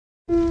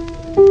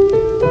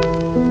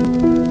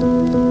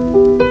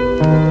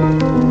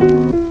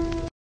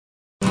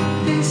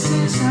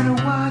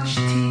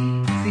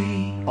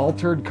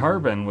Altered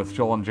Carbon with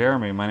Joel and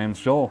Jeremy. My name's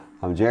Joel.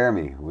 I'm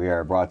Jeremy. We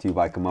are brought to you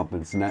by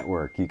Comeuppance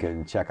Network. You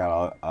can check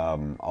out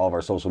all of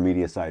our social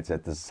media sites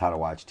at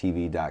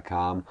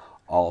thishishowtowatchtv.com.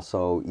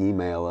 Also,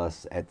 email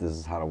us at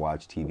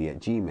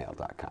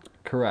thishishowtowatchtv@gmail.com.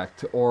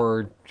 Correct.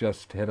 Or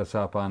just hit us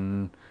up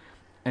on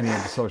any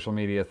of the social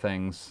media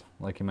things,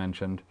 like you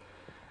mentioned,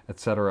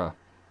 etc.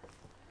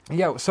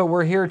 Yeah, so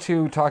we're here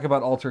to talk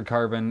about Altered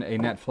Carbon, a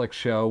Netflix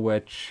show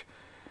which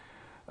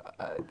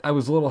I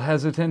was a little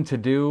hesitant to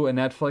do a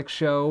Netflix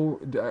show.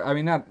 I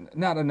mean, not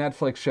a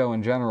Netflix show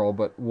in general,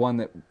 but one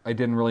that I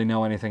didn't really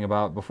know anything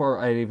about. Before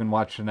I even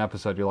watched an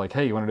episode, you're like,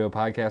 hey, you want to do a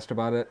podcast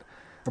about it?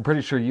 I'm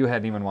pretty sure you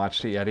hadn't even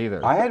watched it yet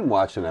either. I hadn't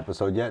watched an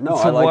episode yet. No,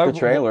 so I like the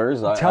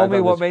trailers. Tell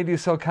me what made you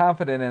so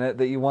confident in it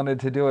that you wanted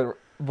to do it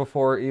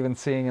before even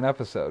seeing an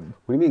episode.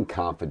 What do you mean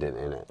confident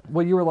in it?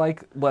 Well, you were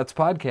like, let's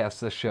podcast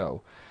this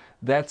show.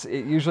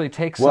 It usually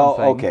takes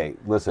something. Well, okay,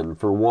 listen,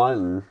 for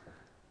one,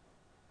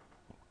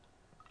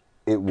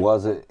 it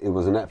was a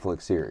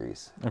Netflix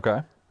series.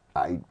 Okay.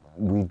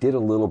 We did a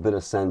little bit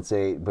of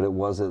Sense8, but it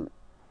wasn't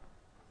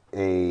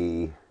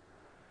a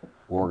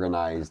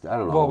organized, I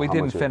don't know. Well, we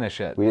didn't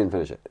finish it. We didn't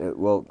finish it.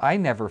 I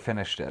never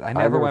finished it. I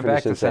never went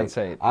back to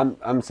Sense8.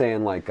 I'm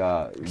saying like...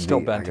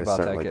 Still bent about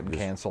that getting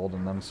canceled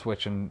and them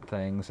switching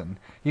things. And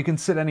you can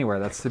sit anywhere.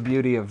 That's the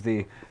beauty of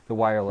the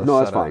wireless No,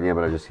 that's setup. fine. Yeah,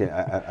 but I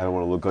don't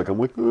want to look like I'm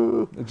like...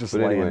 Just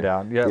laying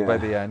down. Yeah, by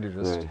the end you're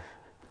just... Right.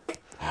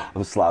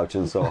 I'm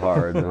slouching so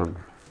hard.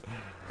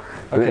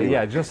 Okay, anyway.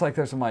 Yeah, just like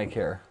there's a mic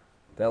here.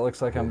 That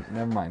looks like I'm...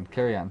 Never mind.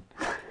 Carry on.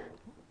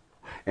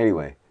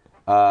 Anyway,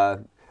 I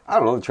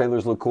don't know. The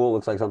trailers look cool.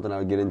 Looks like something I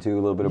would get into. A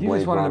little bit of Blade Runner.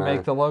 You just wanted to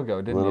make the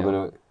logo, didn't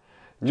you?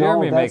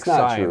 Jeremy makes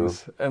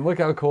signs, and look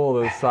how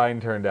cool the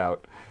sign turned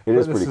out. It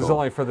is pretty cool. This is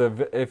only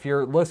for if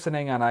you're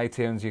listening on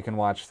iTunes, you can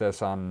watch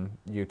this on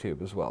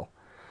YouTube as well.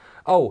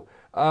 Oh,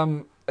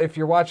 if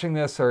you're watching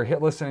this or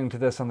listening to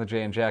this on the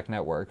Jay and Jack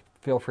Network,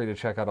 feel free to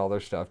check out all their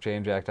stuff.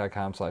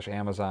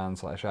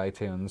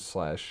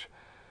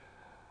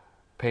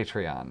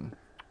 jayandjack.com/Amazon/iTunes/Patreon.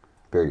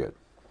 Very good.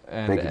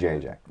 And, thank you, Jay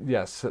and Jack.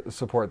 Yes,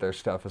 support their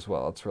stuff as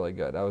well. It's really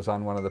good. I was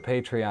on one of the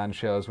Patreon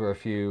shows or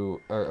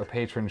a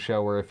patron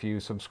show where if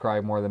you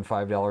subscribe more than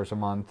 $5 a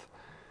month,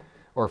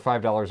 or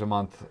 $5 a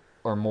month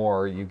or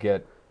more, you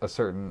get a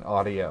certain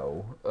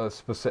audio,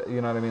 specific.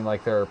 You know what I mean?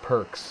 Like there are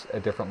perks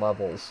at different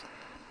levels.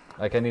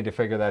 Like I need to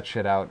figure that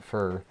shit out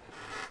for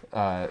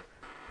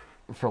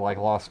like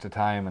Lost to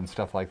Time and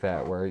stuff like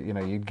that, where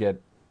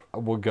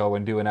we'll go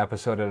and do an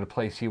episode at a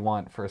place you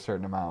want for a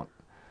certain amount.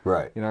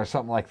 Right. Or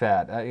something like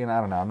that. I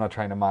don't know. I'm not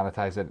trying to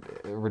monetize it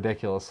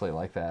ridiculously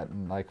like that.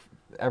 And like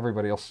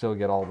everybody will still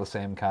get all the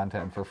same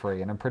content for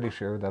free. And I'm pretty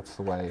sure that's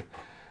the way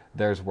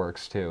theirs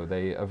works too.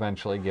 They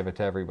eventually give it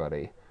to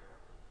everybody.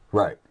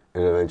 Right.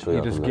 And eventually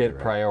you just get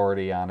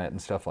priority on it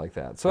and stuff like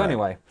that. So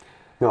anyway.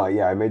 No,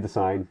 yeah, I made the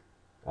sign.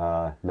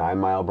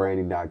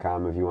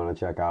 9milebranding.com if you want to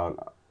check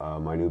out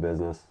my new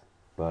business.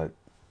 But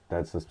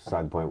that's just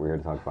beside the point. We're here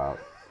to talk about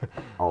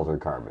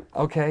Altered Carbon.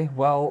 Okay,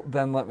 well,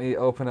 then let me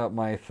open up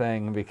my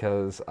thing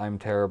because I'm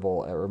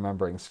terrible at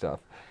remembering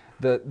stuff.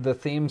 The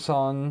theme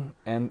song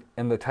and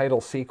the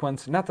title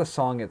sequence, not the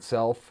song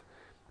itself,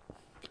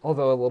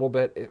 although a little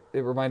bit, it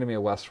reminded me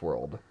of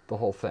Westworld, the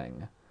whole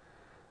thing.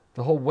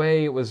 The whole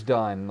way it was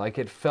done, like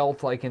it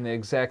felt like in the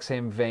exact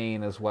same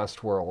vein as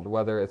Westworld,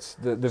 whether it's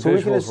the visuals. So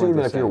we can assume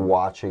that if you're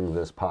watching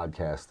this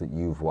podcast that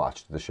you've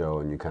watched the show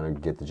and you kind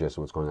of get the gist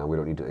of what's going on. We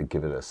don't need to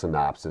give it a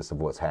synopsis of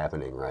what's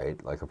happening,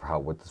 right? Like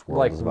what this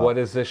world is about. What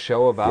is this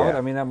show about? Yeah.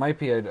 I mean, that might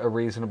be a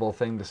reasonable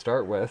thing to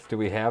start with. Do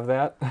we have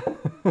that?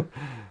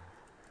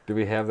 Do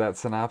we have that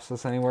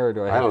synopsis anywhere, or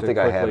do I have to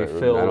quickly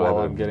fill while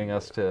I'm getting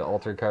us to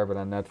Altered Carbon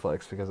on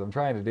Netflix? Because I'm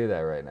trying to do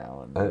that right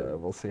now, and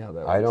we'll see how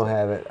that works. I don't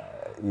have it.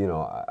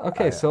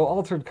 Okay, so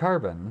Altered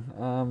Carbon.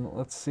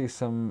 Let's see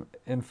some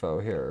info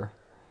here.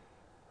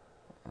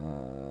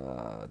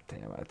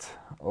 Damn it.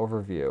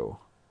 Overview.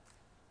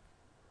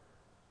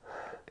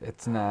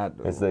 It's not...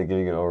 It's like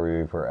getting an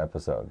overview per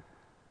episode.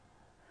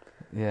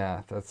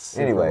 Yeah, that's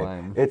super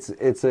lame. It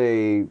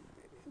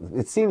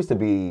seems to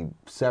be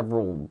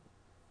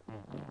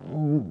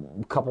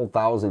couple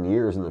thousand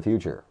years in the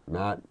future.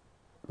 Not,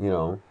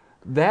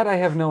 That I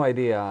have no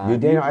idea on. I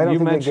don't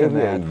think they gave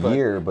me a but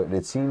year, but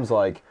it seems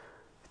like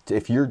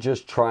if you're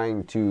just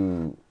trying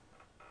to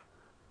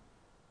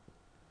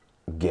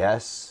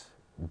guess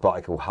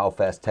like how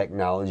fast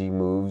technology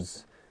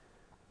moves,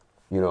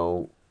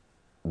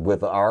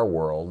 with our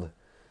world,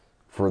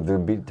 for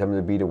them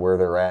to be to where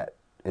they're at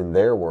in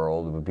their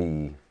world would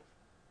be,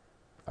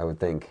 I would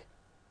think,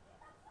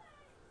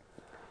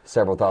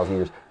 several thousand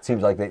years. It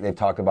seems like they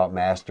talked about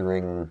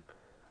mastering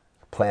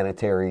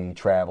planetary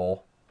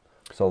travel,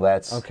 so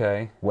that's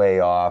way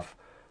off.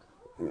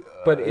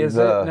 But is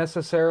it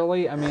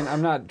necessarily? I mean,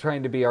 I'm not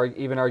trying to be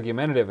even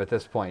argumentative at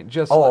this point.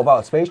 Just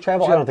about space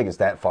travel? I don't think it's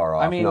that far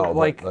off. I mean, no,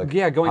 going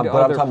to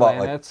other planets I'm talking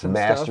about and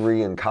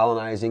mastery stuff. and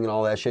colonizing and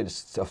all that shit.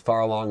 As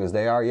far along as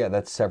they are, yeah,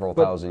 that's several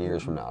thousand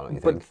years from now, don't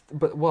you think?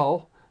 But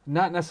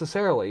not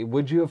necessarily.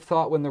 Would you have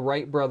thought when the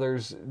Wright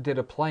brothers did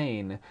a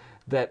plane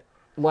that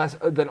less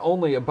than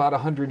only about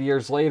 100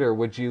 years later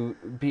would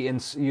you'd be in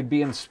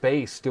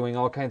space doing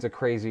all kinds of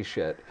crazy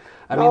shit.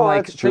 I mean,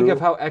 like, that's think true. of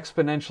how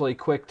exponentially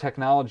quick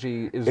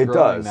technology is It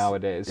growing does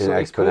nowadays. And So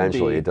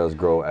exponentially. It does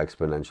grow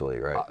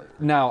exponentially, right?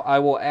 now, I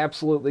will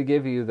absolutely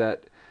give you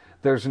that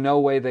there's no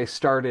way they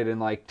started in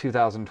like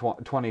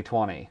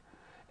 2020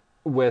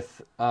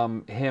 with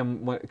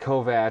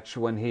Kovac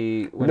when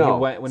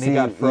he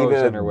got frozen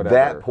even or at whatever.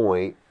 that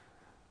point,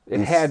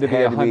 It had to be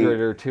 100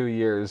 or 2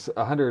 years,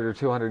 100 or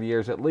 200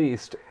 years at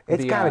least.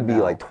 It's got to beyond be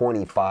now. like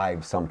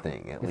 25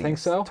 something at least. think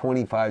so?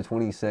 25,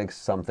 26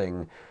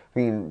 something. I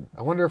mean,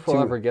 I wonder if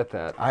we'll ever get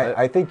that.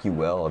 I think you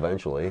will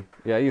eventually.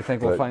 Yeah, you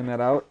think we'll but- find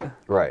that out?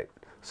 Right.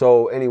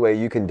 So anyway,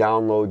 you can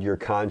download your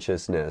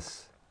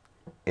consciousness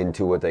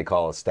into what they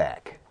call a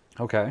stack.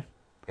 Okay.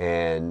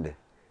 And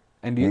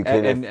And You you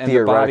can and the bodies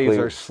theoretically-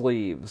 are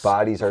sleeves.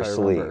 bodies if are I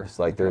remember. sleeves.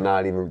 Like they're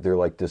not even, they're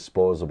like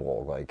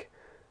disposable. Like,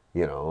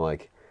 you know,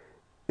 like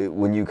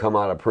when you come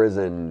out of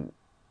prison,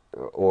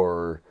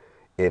 or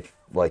if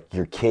like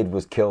your kid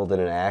was killed in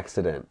an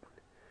accident,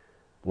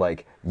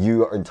 like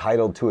you are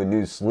entitled to a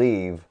new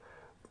sleeve,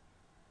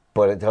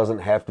 but it doesn't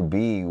have to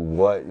be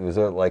what was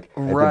it like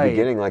at Right. the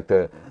beginning. Like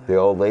the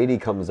old lady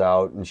comes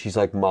out and she's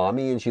like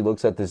mommy, and she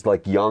looks at this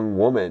like young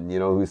woman, you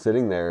know, who's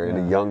sitting there,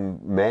 and a young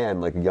man,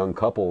 like a young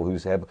couple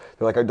they're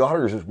like, our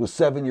daughter was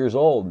 7 years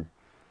old. And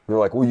they're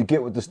like, well, you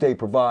get what the state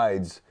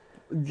provides,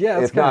 Yeah,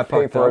 it's if not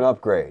pay fucked for an up.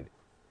 upgrade.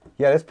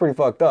 Yeah, that's pretty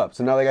fucked up.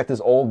 So now they got this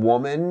old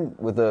woman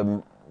with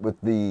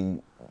the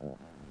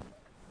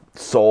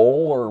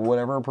soul or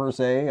whatever per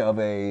se of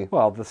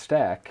Well, the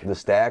stack. of a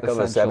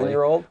essentially.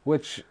 7-year-old.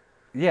 Which,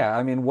 yeah,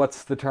 I mean,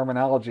 what's the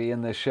terminology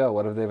in this show?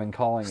 What have they been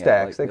calling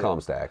Stacks, it? they call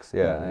them stacks.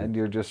 Yeah. And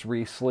you're just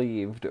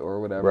re-sleeved or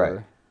whatever.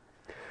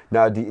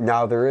 Right.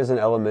 Now there is an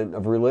element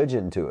of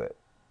religion to it.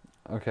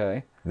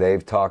 Okay.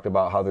 They've talked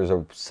about how there's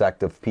a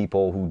sect of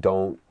people who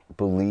don't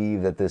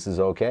believe that this is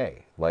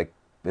okay. Like,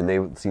 and they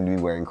seem to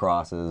be wearing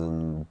crosses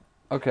and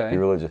Okay. be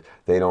religious.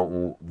 They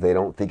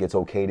don't think it's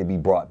okay to be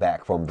brought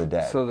back from the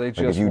dead. So they like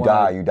just if you wanna-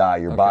 die, you die.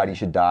 Your okay. body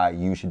should die.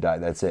 You should die.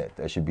 That's it.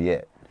 That should be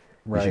it.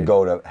 You Right. should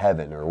go to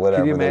heaven or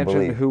whatever Can you they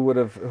imagine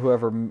believe.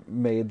 whoever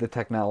made the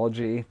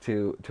technology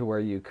to where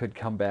you could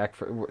come back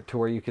to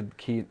where you could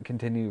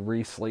continue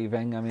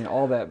re-sleeving? I mean,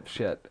 all that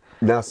shit.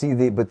 Now,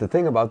 see, but the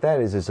thing about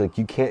that is like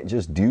you can't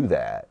just do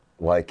that.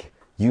 Like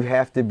you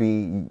have to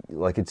be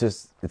like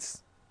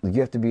you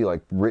have to be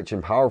like rich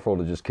and powerful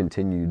to just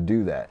continue to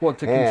do that. Well,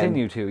 to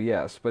continue to,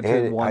 yes, but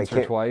to once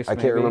or twice. I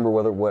can't maybe? remember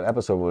what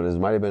episode it is. It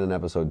might have been in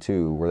episode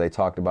 2 where they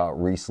talked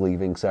about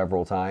re-sleeving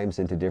several times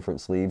into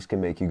different sleeves can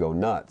make you go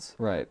nuts.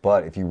 Right.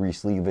 But if you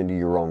re-sleeve into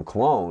your own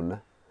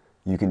clone,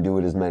 you can do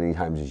it as many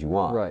times as you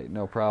want. Right,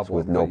 no problem.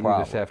 With no but problem.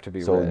 You just have to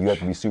be so rich. you have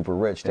to be super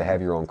rich to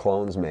have your own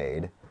clones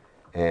made,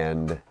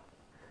 and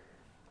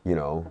you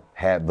know,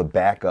 have the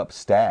backup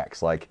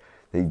stacks. Like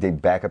they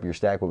back up your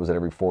stack. What was it?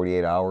 Every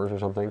 48 hours or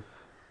something.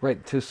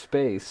 Right, to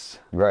space.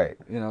 Right.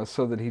 You know,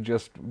 so that he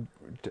just.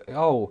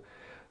 Oh,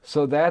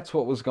 so that's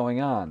what was going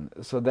on.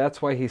 So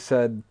that's why he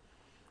said,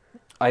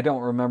 I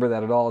don't remember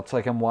that at all. It's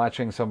like I'm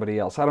watching somebody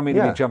else. I don't mean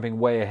to Yeah. be jumping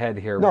way ahead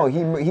here. No,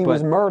 he but-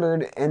 was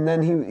murdered, and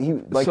then he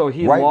like So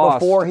he right lost-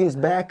 before his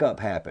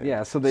backup happened.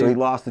 Yeah, so he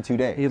lost the 2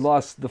 days. He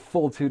lost the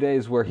full 2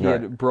 days where he Right.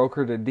 had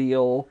brokered a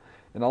deal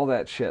and all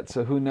that shit.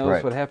 So who knows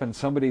Right. what happened?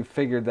 Somebody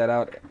figured that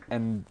out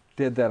and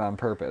did that on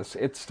purpose.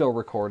 It's still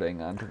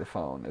recording onto the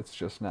phone. It's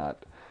just not.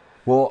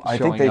 Well, I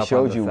think showing they up on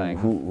showed the you thing.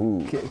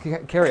 who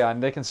Carry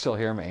on. They can still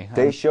hear me.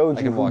 they I showed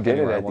can you who walk did it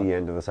anywhere I at want. the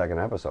end of the second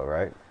episode,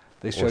 right?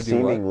 They Or showed you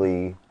what?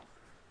 seemingly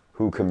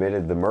who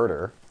committed the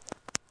murder.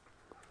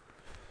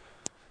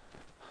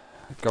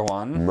 Go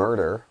on.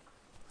 Murder.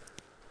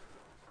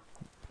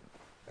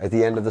 At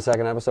the end of the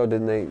second episode,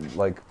 didn't they,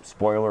 like,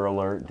 spoiler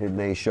alert, didn't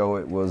they show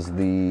it was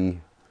the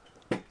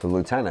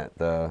lieutenant,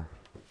 the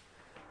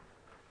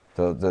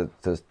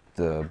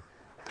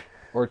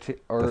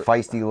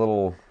feisty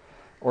little,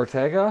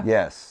 Ortega?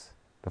 yes,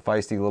 the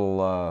feisty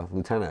little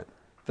lieutenant,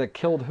 That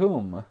killed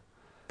whom?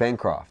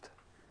 Bancroft.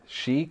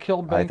 She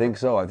killed I think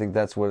so. I think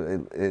that's what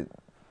it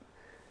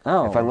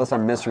Oh. unless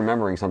I'm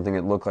misremembering something,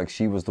 it looked like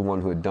she was the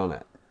one who had done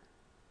it.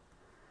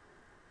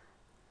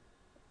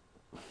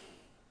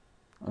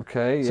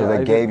 Okay. So yeah,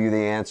 they I gave you the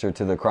answer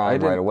to the crime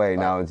didn't- right away.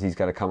 Now he's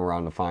got to come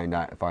around to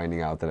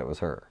finding out that it was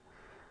her.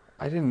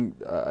 I didn't.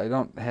 I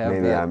don't have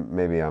Maybe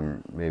that.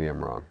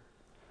 I'm wrong.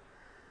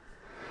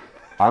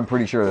 I'm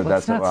pretty sure that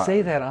Let's that's not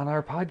say that on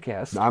our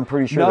podcast. I'm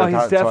pretty sure. No, that's he's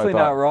what I definitely not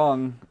thought.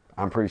 wrong.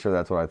 I'm pretty sure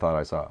that's what I thought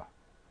I saw.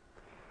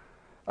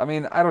 I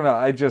mean, I don't know.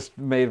 I just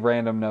made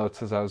random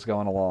notes as I was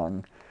going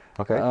along.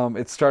 Okay.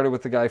 It started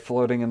with the guy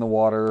floating in the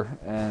water,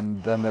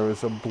 and then there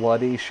was a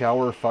bloody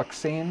shower fuck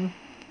scene.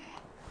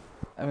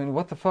 I mean,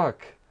 what the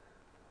fuck?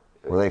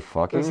 Were they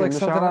fucking It was in like the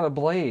something shower? out of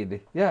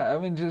Blade. Yeah, I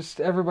mean,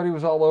 just everybody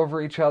was all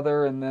over each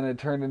other, and then it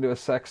turned into a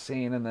sex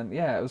scene, and then,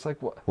 yeah, it was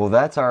like, what? Well,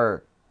 that's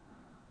our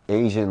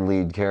Asian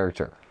lead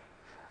character.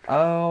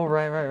 Oh,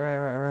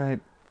 right.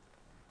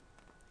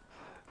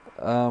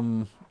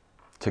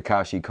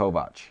 Takashi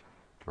Kovacs.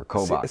 Or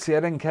Kovacs. See, I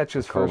didn't catch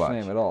his first Kovacs.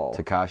 name at all.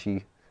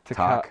 Takashi.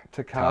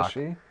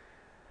 Takashi.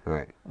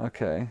 Right.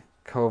 Okay.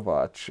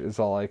 Kovac is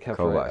all I kept.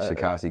 Kovac.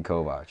 Takashi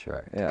Kovac.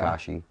 Right. Yeah.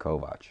 Takashi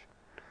Kovac.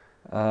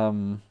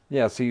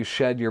 Yeah, so you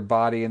shed your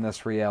body in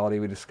this reality.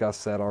 We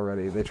discussed that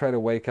already. They try to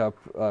wake up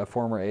a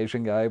former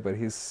Asian guy, but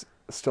he's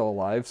still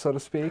alive, so to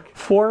speak.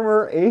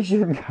 Former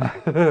Asian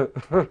guy.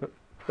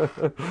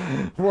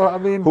 Well, I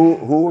mean,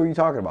 Who are you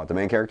talking about? The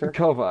main character?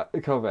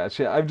 Kovac.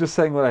 Yeah, I'm just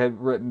saying what I had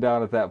written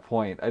down at that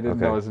point. I didn't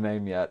Okay. know his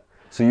name yet.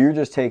 So you're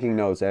just taking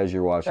notes as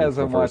you're watching As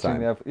for I'm the first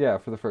watching time.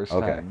 for the first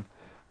Okay. time.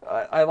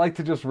 I like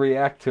to just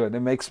react to it. It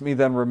makes me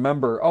then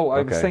remember, oh,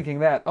 I was Okay. thinking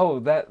that. Oh,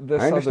 this I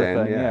other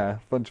understand, thing. yeah.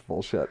 Bunch of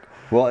bullshit.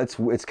 Well,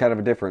 it's kind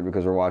of different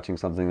because we're watching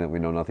something that we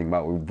know nothing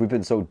about. We've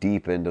been so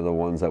deep into the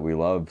ones that we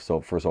love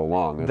for so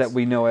long. That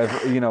we know,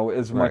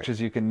 as much Right.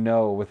 as you can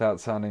know without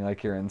sounding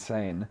like you're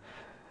insane.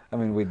 I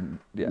mean, we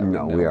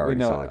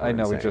already sound like we're I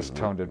know we insane. just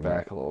toned it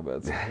back a little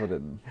bit, so we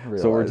didn't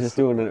realize. So we're just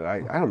doing it. I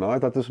don't know. I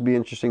thought this would be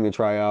interesting to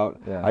try out.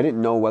 Yeah. I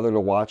didn't know whether to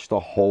watch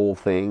the whole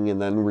thing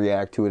and then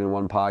react to it in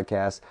one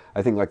podcast.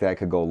 I think like that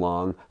could go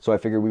long. So I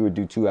figured we would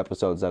do 2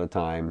 episodes at a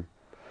time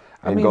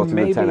and go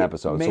through the 10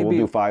 episodes. So we'll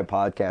do 5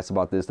 podcasts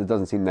about this. It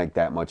doesn't seem like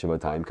that much of a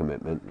time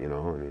commitment, you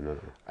know.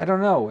 I don't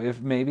know if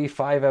maybe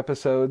 5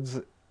 episodes,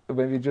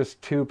 maybe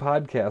just 2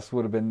 podcasts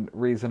would have been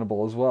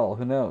reasonable as well.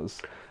 Who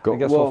knows? I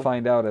guess we'll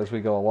find out as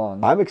we go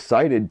along. I'm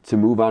excited to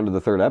move on to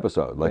the 3rd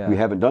episode. Like, Yeah. we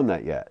haven't done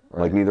that yet.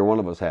 Right. Like, neither one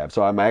of us have.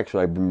 So I've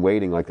been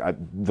waiting. Like,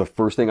 the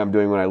first thing I'm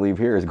doing when I leave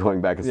here is going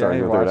back and starting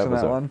you the 3rd watching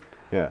episode. that one?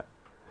 Yeah.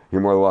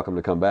 You're more than welcome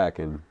to come back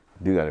and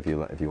do that if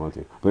you want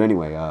to. But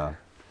anyway,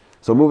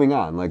 so moving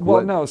on. Like,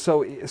 Well, what? no.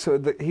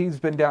 He's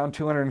been down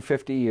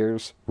 250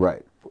 years.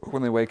 Right.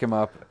 When they wake him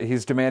up,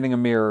 he's demanding a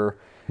mirror,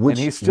 Which-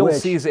 and he still which-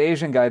 sees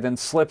Asian guy, then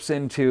slips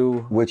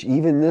into. Which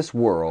even this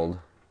world,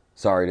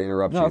 sorry to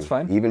interrupt you. No, it's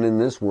fine. Even in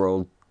this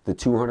world, the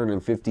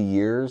 250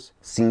 years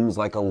seems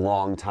like a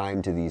long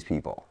time to these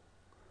people.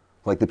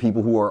 Like the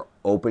people who are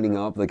opening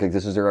up, like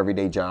this is their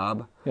everyday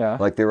job. Yeah.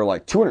 Like they were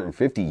like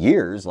 250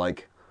 years,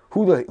 like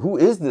who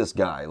is this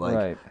guy? Like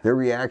Right. their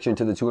reaction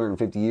to the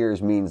 250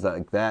 years means that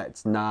like,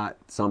 that's not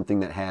something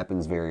that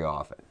happens very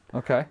often.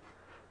 Okay.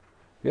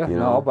 Yeah, You no,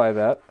 know? I'll buy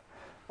that.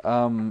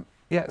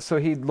 Yeah, so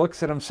he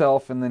looks at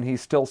himself, and then he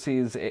still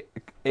sees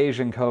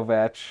Asian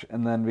Kovac,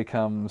 and then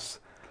becomes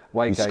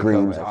white He guy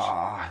screams, Kovac.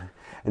 ah,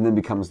 and then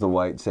becomes the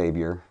white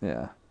savior.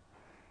 Yeah.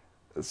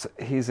 So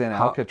he's in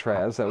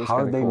Alcatraz. That was How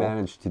kind did of they cool.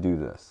 manage to do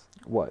this?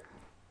 What?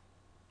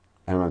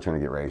 I'm not trying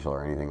to get racial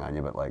or anything on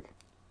you, but like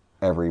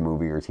every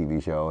movie or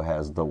TV show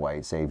has the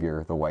white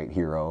savior, the white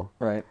hero.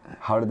 Right.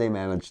 How did they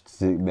manage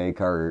to make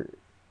our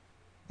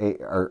He's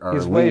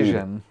lead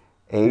Asian.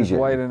 Asian? He's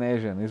white and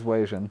Asian. He's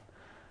Asian.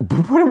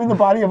 Put him in the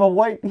body of a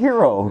white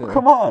hero. Yeah.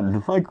 Come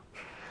on, like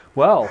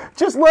Well,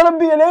 just let him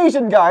be an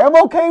Asian guy. I'm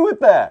okay with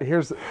that.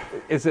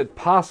 is it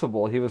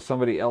possible he was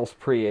somebody else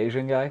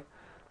pre-Asian guy?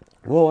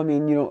 Well, I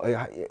mean,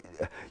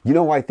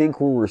 I think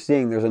what we're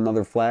seeing, there's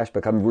another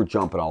flashback. I mean, we're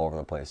jumping all over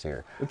the place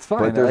here. It's fine.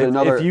 But there's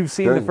another. If you've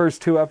seen the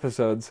first 2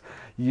 episodes,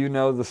 you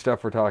know the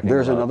stuff we're talking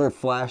There's about. another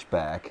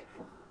flashback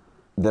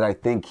that I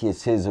think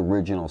is his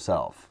original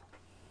self.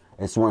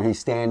 It's when he's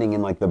standing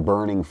in like the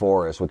burning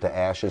forest with the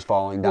ashes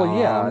falling down. Well,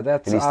 yeah,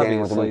 that's and he's standing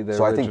with obviously him. the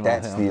So I think original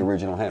that's him. the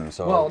original him.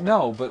 So Well,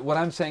 no, but what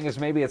I'm saying is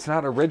maybe it's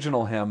not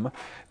original him.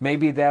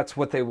 Maybe that's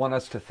what they want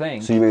us to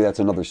think. So maybe that's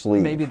another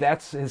sleeve. Maybe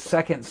that's his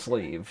second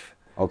sleeve.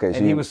 Okay, so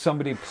and he was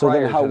somebody So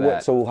prior then, how to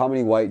that. so how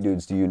many white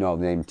dudes do you know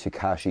named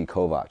Takashi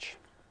Kovac?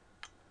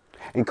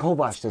 And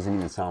Kovac doesn't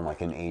even sound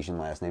like an Asian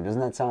last name. Doesn't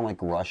that sound like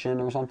Russian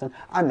or something?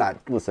 I'm not.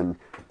 Listen,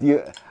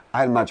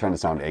 I'm not trying to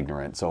sound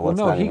ignorant. So let's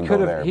not even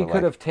go there. He but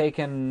could have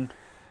taken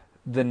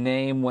the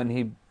name when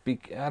he.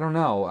 I don't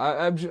know.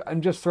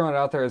 I'm just throwing it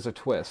out there as a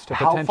twist, a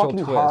how potential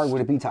fucking twist. hard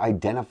would it be to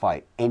identify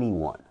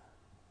anyone?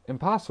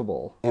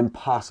 Impossible.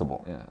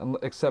 Impossible. Yeah,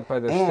 except by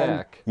their And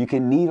stack. you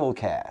can needle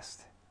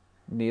cast.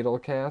 Needle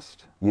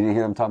cast. You didn't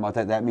hear them talking about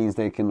that? That means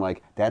they can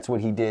like. That's what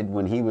he did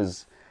when he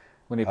was.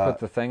 When he put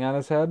the thing on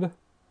his head,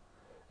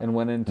 and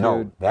went into.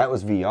 No, that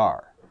was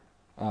VR.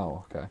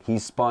 Oh, okay. He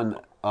spun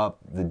up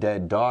the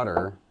dead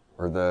daughter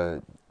or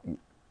her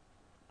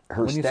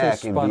When you say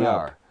stack in spun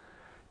VR. up-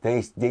 They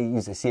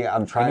use it. See,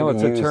 I'm trying I know to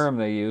it's use. a term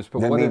they use,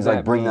 but that what means does like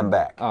that bring mean? them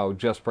back. Oh,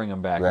 just bring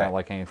them back, Right. not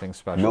like anything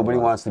special. Nobody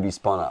about wants to be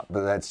spun up,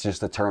 but that's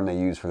just the term they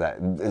use for that.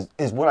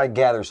 Is what I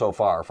gather so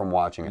far from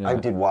watching it. I Yeah.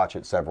 did watch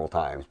it several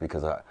times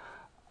because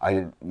I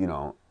didn't,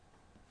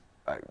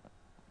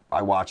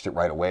 I watched it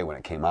right away when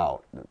it came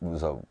out. It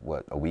was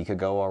a week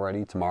ago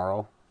already.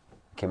 Tomorrow,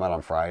 it came out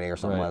on Friday or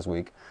something Right. last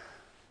week.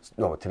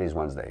 No, today's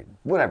Wednesday.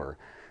 Whatever.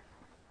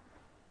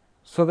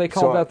 So they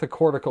call So- that the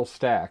cortical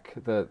stack,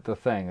 the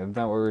thing. Isn't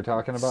that what we were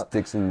talking about?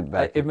 Sticks in the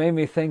back. It made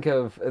me think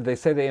of, they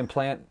say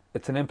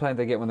it's an implant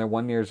they get when they're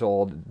 1 year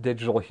old,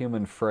 digital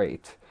human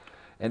freight.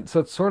 And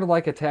so it's sort of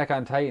like Attack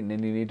on Titan,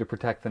 and you need to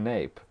protect the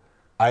nape.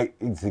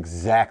 It's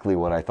exactly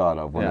what I thought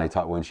of when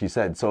Yeah. when she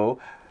said so.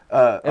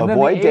 And then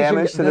Avoid the Asian-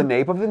 damage to the then-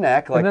 nape of the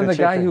neck, like and then the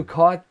guy chicken. who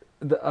caught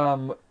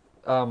the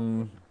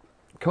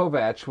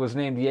Kovac was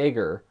named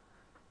Jaeger.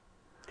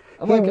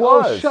 I'm He like, oh,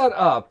 was. shut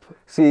up.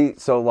 See,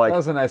 so like That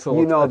was a nice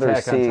little they're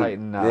Attack on seeing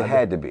Titan nod. it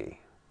had to be.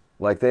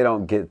 Like they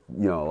don't get,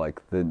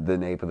 like the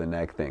nape of the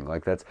neck thing.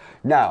 Like that's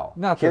now.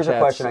 Not that here's a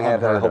that's question I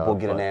have that I unheard hope we'll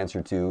of, get an but-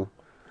 answer to.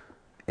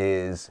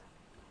 Is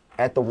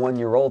at the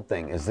 1-year-old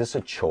thing, is this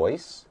a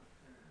choice?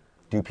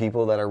 Do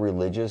people that are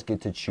religious get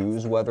to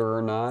choose whether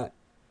or not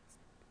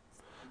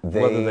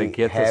Whether they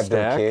get the have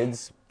their stack?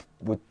 kids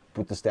with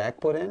the stack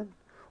put in?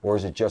 Or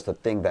is it just a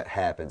thing that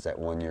happens at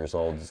 1 year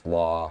old's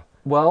law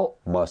Well,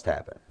 must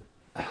happen?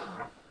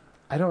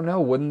 I don't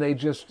know. Wouldn't they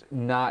just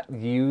not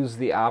use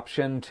the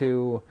option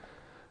to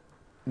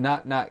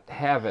not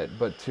have it,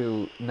 but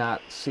to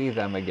not see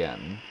them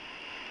again?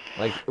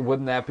 Like,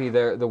 wouldn't that be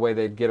the way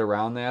they'd get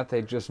around that?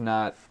 They'd just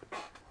not.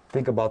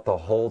 Think about the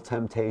whole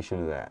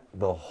temptation of that.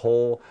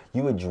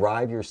 You would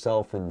drive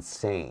yourself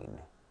insane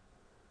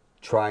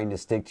trying to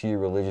stick to your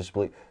religious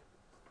belief.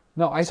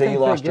 No, I Say think you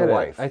lost they get your it.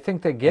 wife, I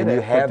think they get and it,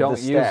 you have but don't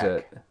the use stack.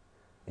 it.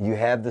 You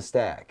have the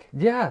stack.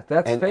 Yeah,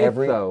 that's And faith,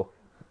 every- though.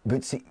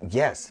 But see,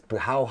 yes, but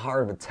how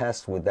hard of a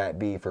test would that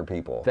be for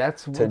people?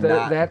 That's to the-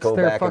 not that's go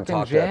their back and fucking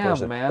talk to that jam,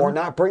 person, man. or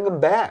not bring them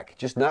back.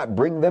 Just not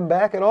bring them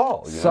back at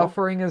all. You know?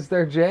 Suffering is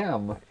their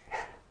jam.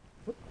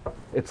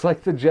 It's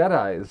like the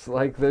Jedis.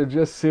 Like, they're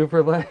just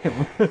super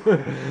lame.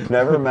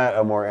 Never met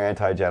a more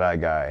anti-Jedi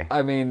guy.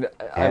 I mean,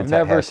 I've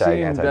never Hashtag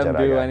seen them anti-Jedi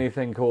do guy.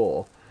 anything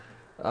cool.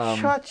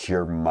 Shut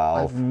your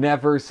mouth. I've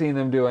never seen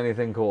them do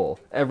anything cool.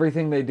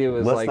 Everything they do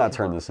is Let's like... not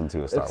turn this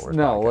into a Star it's- Wars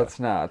No, podcast. let's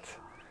not.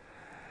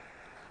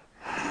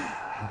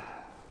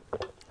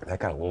 That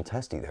got a little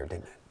testy there,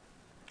 didn't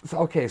it?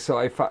 Okay,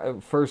 so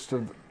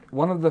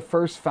one of the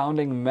first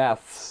founding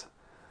myths,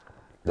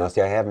 Now,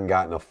 see, I haven't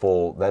gotten a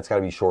full... That's got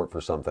to be short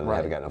for something. I Right.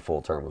 haven't gotten a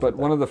full term. but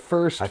one of the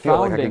first I feel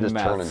like I founding could just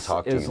turn and myths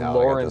talk to you is now. I got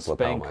Lawrence this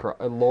lapel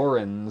mic.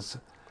 Lawrence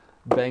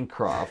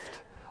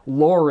Bancroft.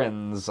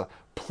 Lawrence,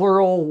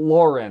 plural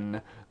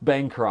Lauren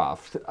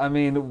Bancroft. I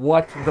mean,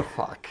 what the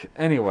fuck?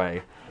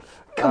 Anyway,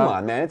 Come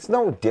on, man. It's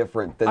no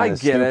different than I the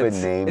get stupid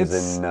it. names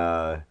It's-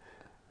 in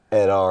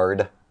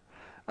Edard.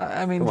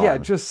 I mean, Come yeah,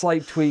 on. just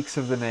slight tweaks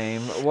of the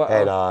name.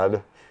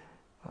 Edard.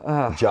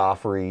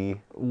 Joffrey.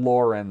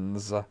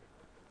 Lawrence.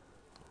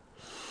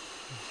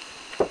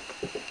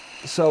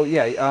 So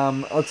yeah,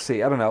 let's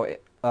see. I don't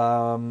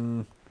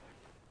know.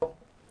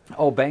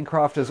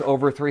 Bancroft is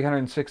over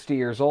 360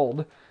 years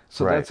old,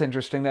 so Right. that's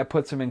interesting. That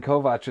puts him in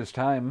Kovach's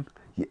time.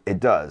 It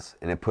does.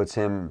 And it puts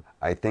him...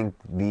 I think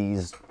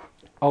these...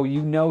 Oh,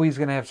 you know he's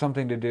going to have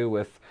something to do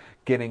with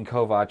getting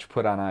Kovach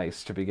put on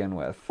ice to begin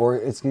with. Or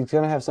it's going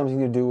to have something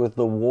to do with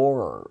the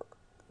war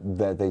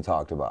that they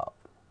talked about.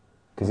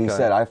 Because he Okay.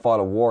 said, I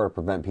fought a war to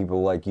prevent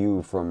people like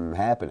you from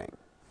happening.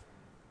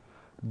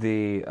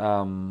 The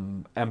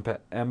empaths,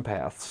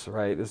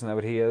 right? Isn't that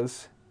what he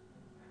is?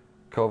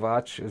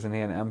 Kovach, isn't he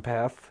an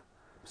empath?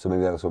 So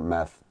maybe that's what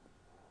meth...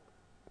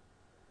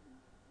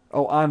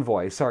 Oh,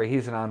 envoy. Sorry,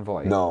 he's an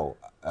envoy. No.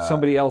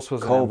 Somebody else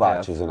was an Kovac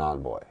empath. is an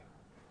envoy.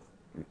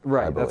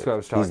 Right, I that's believe. what I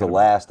was talking He's the about.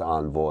 last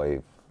envoy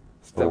That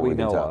from what we can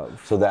know tell.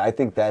 of. So I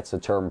think that's a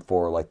term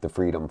for like the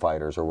freedom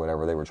fighters or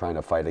whatever they were trying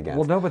to fight against.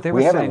 Well, no, but they were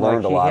we haven't saying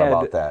learned like a lot he had,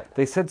 about that.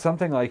 They said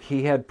something like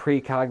he had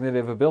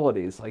precognitive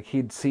abilities, like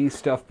he'd see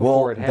stuff Well,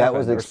 before it happened. that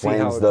was or see how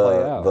explains it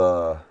played out.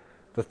 the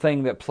The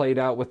thing that played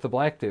out with the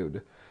black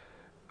dude,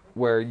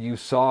 where you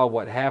saw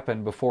what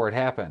happened before it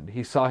happened.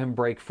 He saw him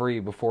break free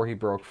before he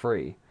broke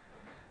free.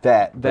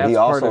 but That's he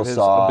part also of his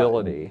saw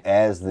ability.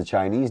 as the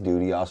Chinese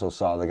dude. He also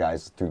saw the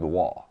guys through the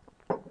wall.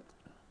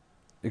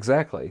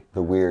 Exactly.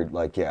 The weird,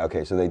 like, yeah,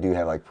 okay, so they do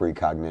have like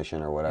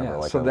precognition or whatever. Yeah,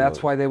 like so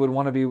that's why they would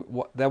want to be.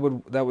 That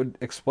would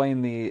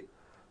explain the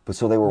But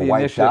so they were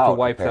wiped initiative out to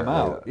wipe them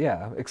apparently. out.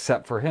 Yeah,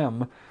 except for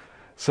him.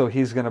 So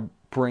he's going to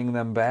bring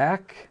them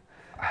back.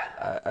 You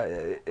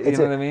know what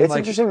I mean? It's Like,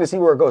 interesting to see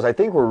where it goes. I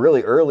think we're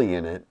really early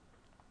in it,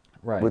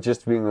 right? with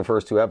just being the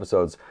first 2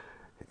 episodes.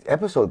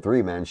 Episode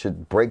 3, man,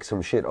 should break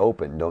some shit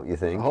open, don't you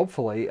think?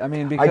 Hopefully, I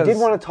mean, because I did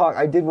want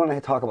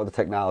to talk about the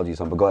technology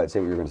some, but go ahead,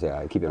 say what you're going to say.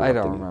 I keep I interrupting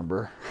don't you.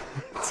 remember.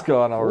 It's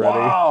gone already.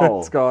 Wow.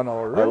 It's gone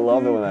already. I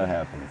love it when that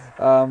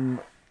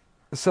happens.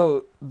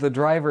 So the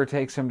driver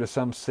takes him to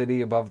some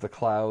city above the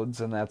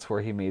clouds, and that's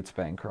where he meets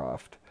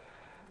Bancroft.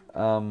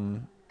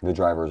 The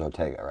driver is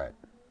Ortega, right?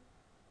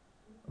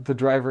 The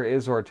driver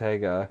is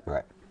Ortega.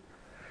 Right.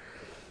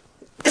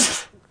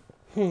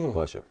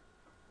 Bless you.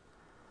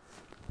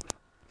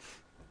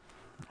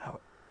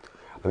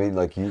 I mean,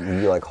 like,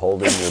 you're like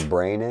holding your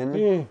brain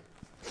in.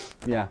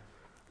 Yeah.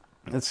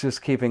 It's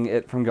just keeping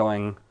it from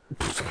going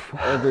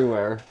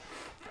everywhere.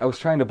 I was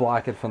trying to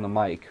block it from the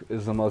mic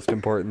is the most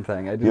important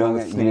thing. I do You not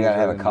gotta sneeze have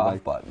right a into the cough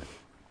mic. button.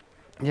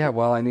 Yeah,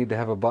 well, I need to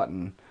have a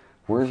button.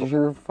 Where's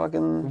your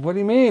fucking... What do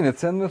you mean?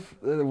 It's in the...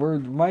 we're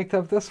mic'd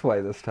up this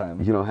way this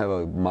time. You don't have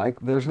a mic?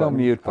 There's no button?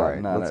 mute All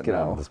button right, on let's it get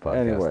now. on with this podcast.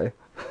 Anyway.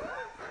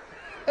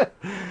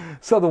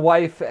 So the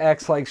wife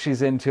acts like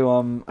she's into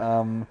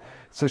him.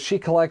 So she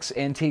collects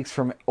antiques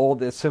from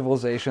old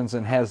civilizations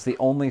and has the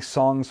only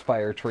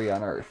Songspire tree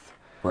on Earth.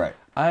 Right.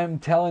 I'm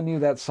telling you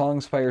that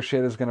Songspire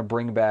shit is going to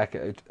bring back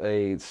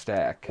a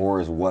stack.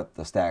 Or is what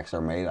the stacks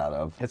are made out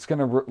of. It's going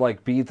to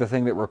like be the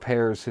thing that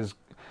repairs his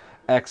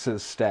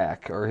ex's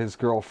stack or his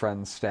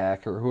girlfriend's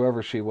stack or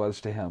whoever she was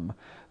to him.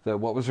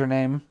 What was her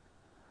name?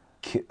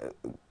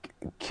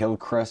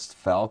 Kilcrest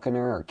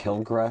Falconer or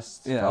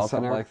Kilgrest Yeah, Falconer?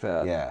 something like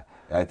that. Yeah,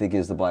 I think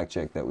is the black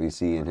chick that we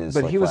see in his.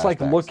 But he was like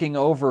flashbacks. looking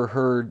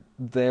over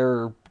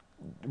their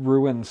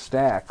ruined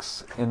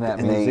stacks in that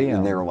museum.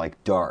 And they were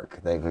like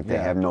dark. They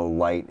have no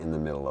light in the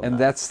middle of them.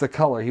 And that's the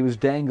color. He was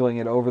dangling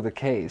it over the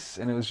case,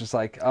 and it was just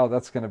like, oh,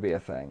 that's going to be a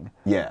thing.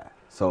 Yeah.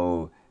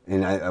 So,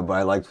 and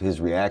I liked his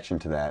reaction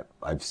to that.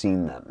 I've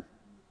seen them.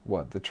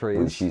 What, the trees?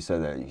 When she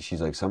said that, she's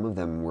like, some of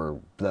them were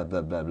blah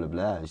blah blah blah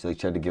blah. And she like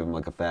tried to give him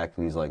like a fact,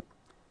 and he's like,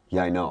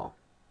 yeah, I know,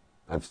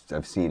 I've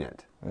seen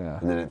it. Yeah.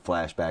 And then it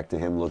flashed back to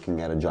him looking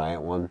at a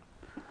giant one.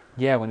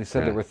 Yeah, when he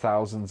said there were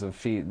thousands of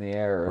feet in the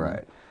air. And,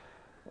 right.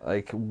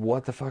 Like,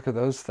 what the fuck are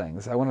those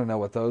things? I want to know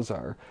what those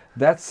are.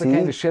 That's the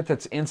kind of shit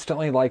that's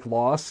instantly like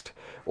Lost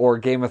or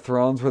Game of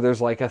Thrones, where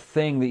there's like a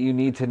thing that you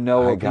need to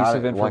know, a piece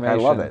of information. Like,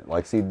 I love it.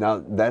 Like, see,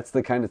 now that's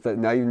the kind of thing.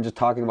 Now even just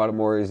talking about it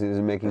more is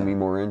making me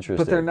more interested.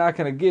 But they're not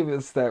going to give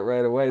us that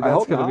right away.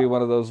 That's going to be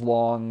one of those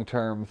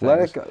long-term things.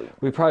 Let it go.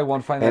 We probably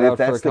won't find that out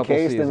for a couple seasons. And if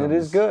that's the case, then it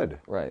is good.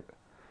 Right.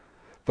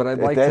 But I'd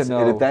like to know...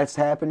 And if that's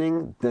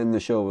happening, then the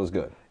show was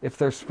good. If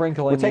they're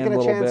sprinkling in little bits.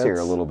 We're taking a chance here a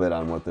bits, little bit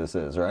on what this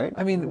is, right?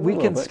 I mean, we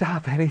can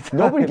stop anytime.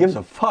 Nobody gives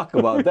a fuck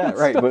about that,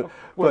 right? But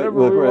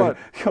whatever we want.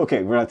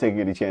 Okay, we're not taking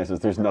any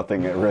chances. There's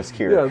nothing at risk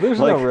here. Yeah, there's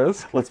no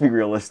risk. Let's be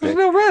realistic. There's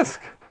no risk.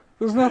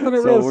 There's nothing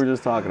at risk. So we're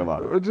just talking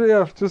about it.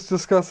 Yeah, just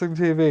discussing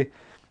TV.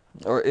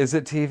 Or is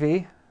it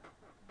TV?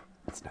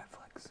 It's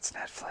Netflix. It's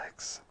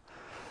Netflix.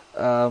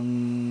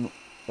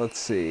 Let's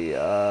see.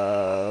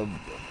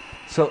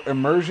 So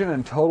immersion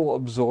and total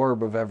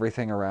absorb of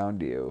everything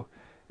around you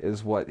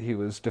is what he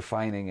was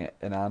defining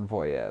an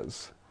envoy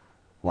as.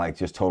 Like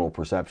just total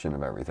perception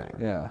of everything.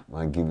 Yeah.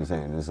 Like you were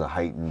saying, this is a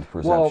heightened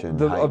perception.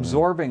 Well, the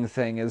absorbing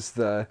thing is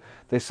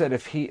they said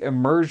if he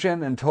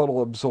immersion and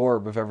total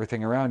absorb of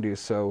everything around you.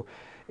 So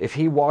if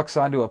he walks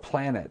onto a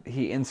planet,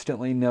 he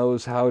instantly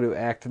knows how to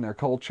act in their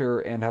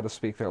culture and how to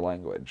speak their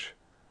language.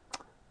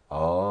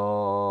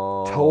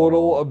 Oh.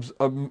 Total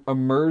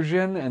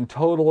immersion and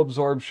total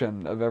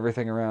absorption of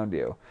everything around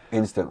you.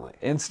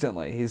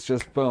 Instantly. He's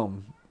just,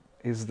 boom,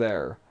 he's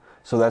there.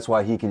 So that's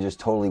why he can just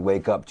totally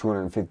wake up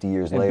 250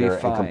 years later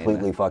and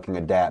completely fucking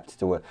adapt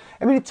to it.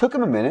 I mean, it took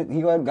him a minute.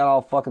 He got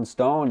all fucking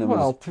stoned and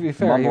was to be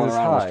fair, he was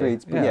around high. The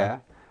streets. But yeah.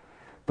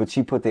 But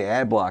she put the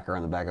ad blocker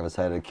on the back of his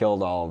head and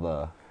killed all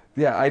the...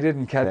 Yeah, I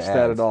didn't catch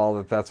that at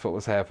all, that's what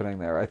was happening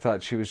there. I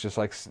thought she was just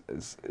like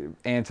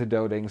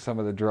antidoting some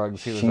of the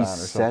drugs he was on or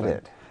something. She said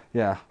it.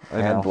 Yeah, I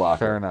know. Ad blocker.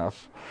 Fair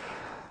enough.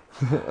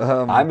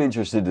 I'm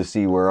interested to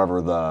see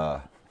wherever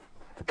the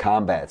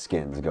combat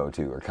skins go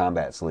to, or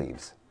combat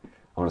sleeves.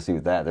 I want to see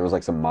what that. There was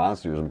like some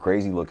monsters, some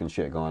crazy looking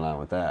shit going on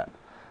with that.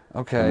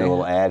 Okay. And the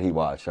little ad he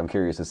watched. I'm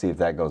curious to see if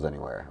that goes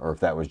anywhere, or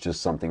if that was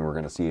just something we're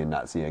going to see and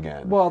not see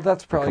again. Well,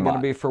 that's probably going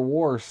to be for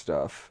war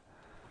stuff.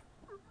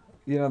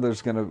 You know,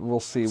 we'll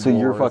see. So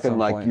you're fucking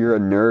like, you're a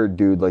nerd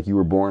dude, like you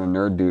were born a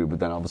nerd dude, but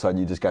then all of a sudden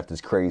you just got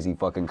this crazy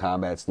fucking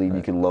combat sleeve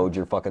you can load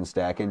your fucking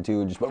stack into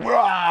and just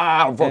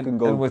fucking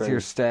go. And with your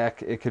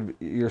stack,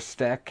 your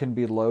stack can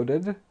be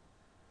loaded.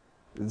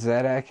 Is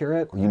that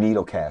accurate? You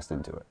needle cast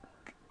into it.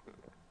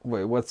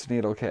 Wait, what's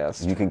needle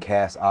cast? You can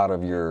cast out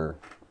of your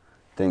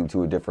thing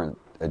to a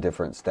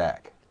different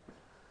stack.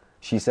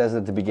 She says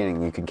at the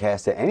beginning you can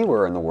cast it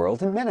anywhere in the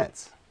world in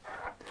minutes.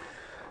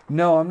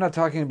 No, I'm not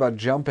talking about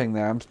jumping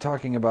there. I'm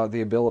talking about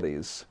the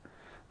abilities.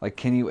 Like,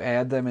 can you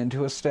add them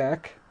into a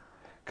stack?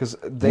 Because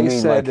they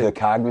said like the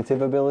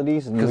cognitive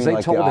abilities. You mean they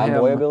like told the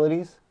envoy him,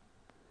 abilities.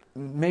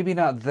 Maybe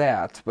not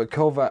that, but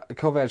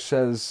Kovac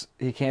says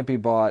he can't be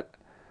bought,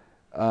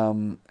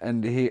 and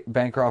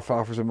Bancroft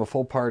offers him a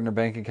full pardon, a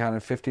bank account,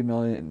 and 50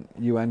 million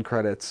UN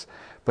credits.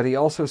 But he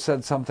also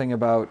said something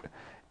about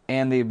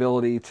and the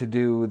ability to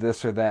do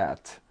this or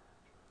that.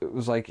 It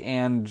was like,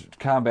 and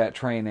combat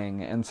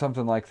training and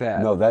something like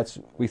that. No,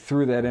 we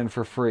threw that in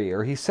for free,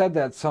 or he said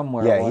that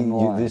somewhere.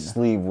 Yeah, this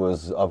sleeve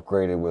was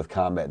upgraded with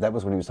combat. That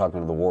was when he was talking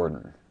to the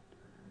warden.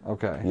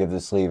 Okay. You have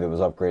this sleeve. It was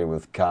upgraded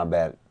with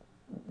combat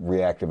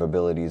reactive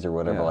abilities or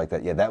whatever like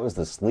that. Yeah, that was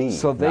the sleeve,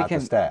 so not the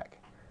stack.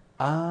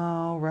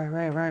 Oh,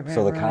 right.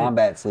 So the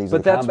combat sleeves,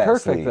 but that's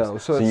perfect though.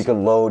 So you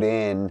can load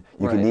in,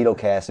 you can needle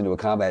cast into a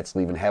combat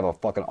sleeve and have a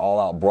fucking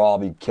all-out brawl,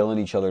 be killing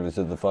each other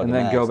to the fucking.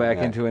 And then go back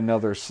into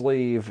another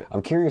sleeve.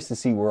 I'm curious to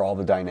see where all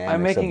the dynamics.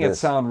 I'm making of it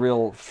sound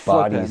real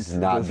flippant. Bodies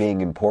not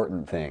being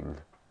important thing.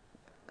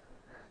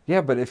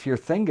 Yeah, but if your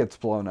thing gets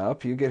blown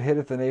up, you get hit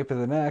at the nape of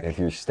the neck. If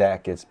your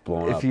stack gets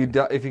blown up. If you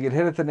get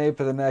hit at the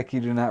nape of the neck, you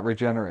do not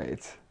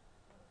regenerate.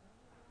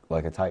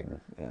 Like a Titan.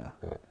 Yeah.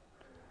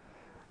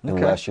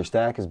 Unless your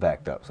stack is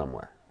backed up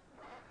somewhere.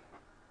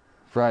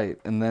 Right,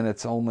 and then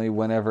it's only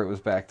whenever it was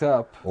backed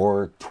up.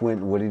 Or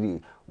twin, what did he...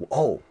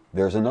 Oh,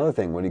 there's another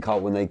thing. What do you call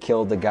it when they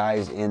killed the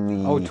guys in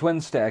the... Oh,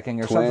 twin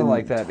stacking or something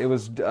like that. It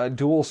was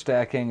dual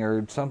stacking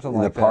or something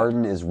like that. The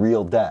pardon is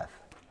real death.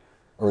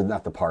 Or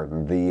not the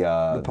pardon,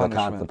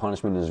 the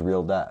punishment is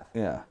real death.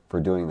 Yeah.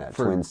 For doing that,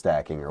 twin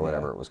stacking or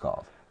whatever it was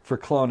called. For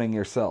cloning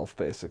yourself,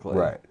 basically.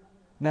 Right.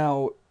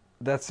 Now,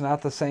 That's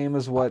not the same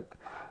as what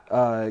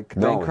No,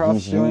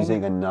 Bancroft's he's doing?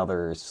 using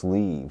another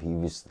sleeve.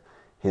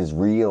 His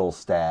real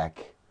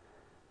stack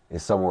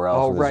is somewhere else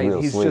Oh, with right. his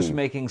real He's sleeve. just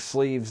making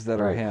sleeves that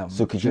are Right. him.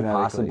 So could you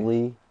genetically.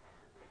 possibly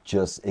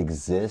just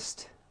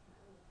exist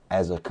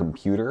as a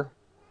computer?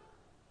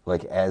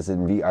 Like as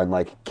in be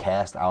like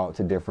cast out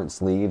to different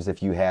sleeves.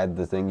 If you had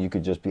the thing, you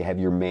could just have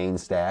your main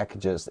stack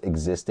just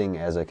existing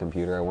as a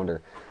computer. I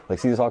wonder. Like,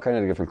 see, there's all kind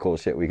of different cool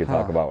shit we could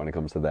talk about when it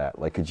comes to that.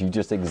 Like, could you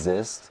just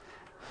exist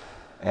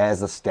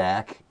as a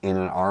stack in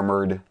an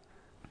armored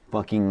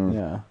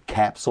fucking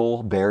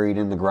capsule buried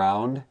in the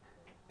ground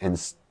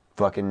and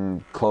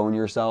fucking clone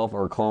yourself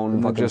or clone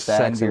And then fucking just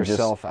stacks send and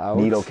yourself just out?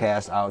 needle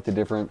cast out to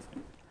different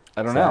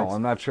I don't stacks? know.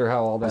 I'm not sure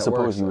how all that I works.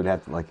 suppose you would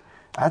have to, like,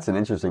 that's an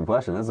interesting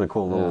question. That's a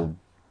cool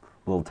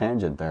little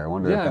tangent there. I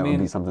wonder if that would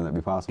be something that'd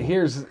be possible.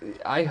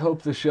 I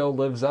hope the show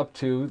lives up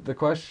to the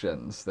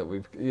questions that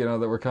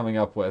that we're coming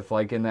up with,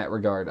 like in that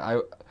regard. I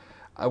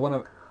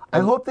want to. I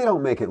hope they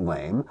don't make it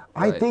lame.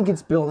 I Right. think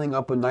it's building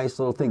up a nice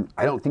little thing.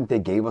 I don't think they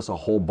gave us a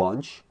whole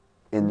bunch.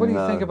 What do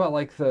you think about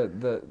like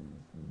the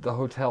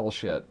hotel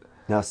shit?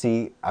 Now,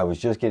 see, I was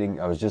just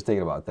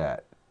thinking about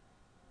that.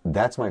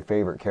 That's my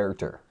favorite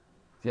character.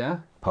 Yeah.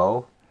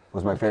 Poe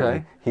was my favorite.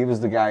 Okay. He was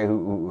the guy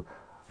who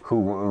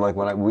like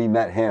when we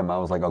met him, I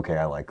was like, okay,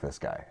 I like this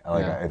guy.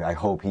 I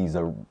hope he's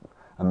a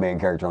main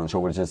character on the show,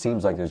 which it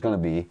seems like there's going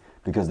to be,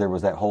 because there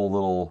was that whole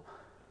little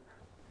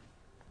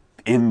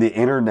in the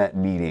internet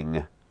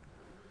meeting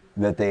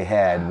that they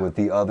had with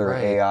the other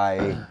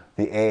Right.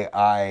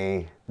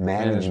 AI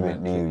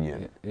management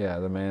union. Yeah,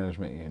 the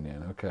management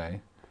union.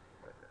 Okay.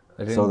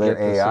 I didn't So their get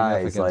the AI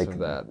is significance like- of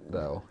that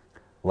though.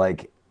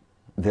 Like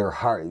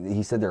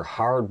he said they're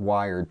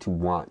hardwired to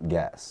want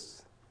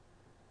guests.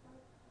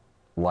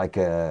 Like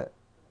a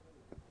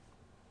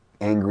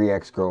angry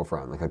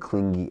ex-girlfriend, like a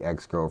clingy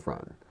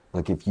ex-girlfriend.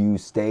 Like if you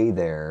stay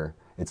there,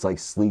 it's like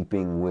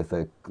sleeping with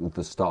a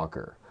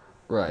stalker.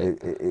 Right.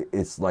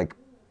 It's like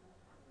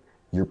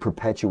you're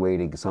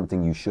perpetuating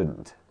something you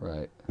shouldn't.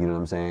 Right. You know what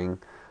I'm saying?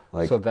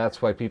 Like So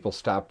that's why people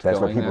stopped that's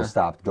why going people there?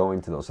 stopped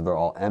going to those. So they're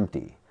all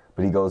empty.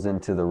 But he goes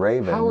into the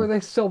Raven. How are they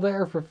still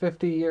there for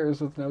 50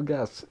 years with no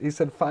guests? He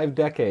said 5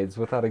 decades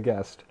without a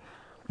guest.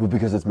 Well,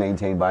 because it's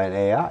maintained by an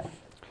AI.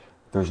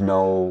 There's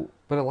no.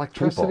 But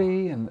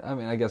electricity and I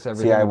mean I guess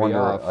everything See, I would be wonder,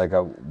 off. like,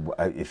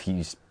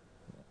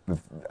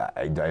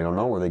 I don't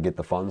know where they get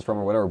the funds from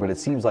or whatever, but it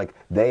seems like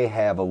they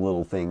have a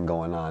little thing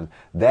going on.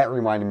 That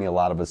reminded me a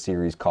lot of a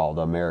series called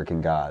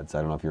American Gods. I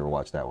don't know if you ever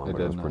watched that one,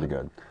 but it was did pretty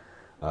not. good.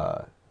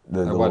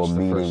 The I little watched the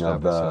meeting first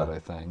of episode, I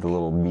think. the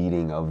little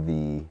meeting of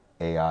the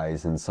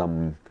AIs in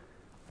some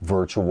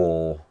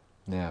virtual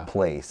Yeah.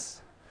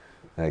 place.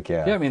 Like,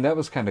 Yeah, I mean that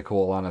was kind of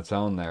cool on its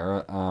own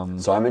there.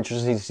 So I'm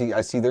interested to see.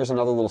 I see there's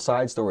another little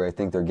side story I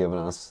think they're giving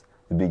us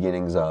the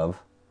beginnings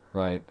of.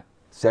 Right.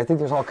 See, I think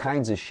there's all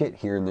kinds of shit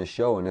here in this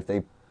show, and if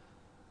they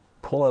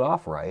pull it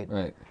off right,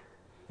 Right.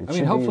 it I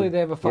should mean hopefully be, they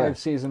have a yeah,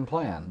 5-season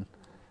plan.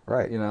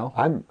 right. you know?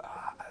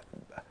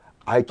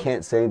 I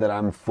can't say that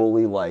I'm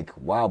fully like,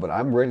 wow, but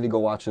I'm ready to go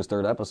watch this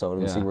third episode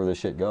and Yeah. see where this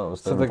shit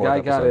goes. So third the and fourth guy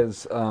got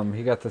episode. his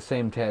he got the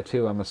same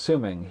tattoo. I'm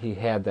assuming he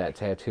had that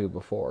tattoo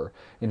before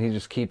and he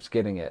just keeps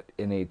getting it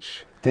in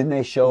each. Didn't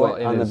they show well,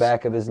 it in on the his-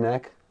 back of his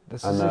neck?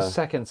 This On is the- his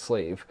second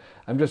sleeve.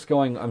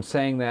 I'm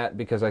saying that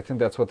because I think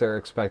that's what they're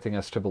expecting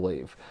us to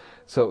believe.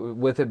 So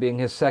with it being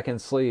his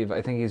second sleeve,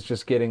 I think he's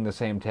just getting the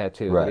same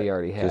tattoo right. that he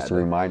already had. Just to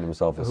remind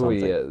himself of who something.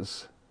 he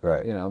is.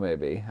 Right. You know,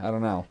 maybe. I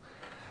don't know.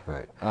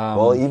 Right.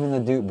 Well, even the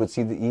dude, but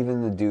see,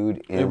 even the dude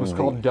in It was the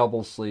called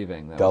double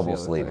sleeving. That double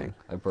was the other sleeving.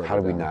 thing. I wrote How it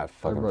did we down. not I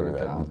fucking wrote figure it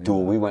that? down, Dual.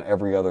 yeah. We went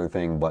every other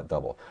thing but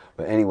double.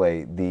 But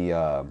anyway,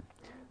 the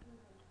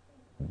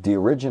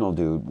original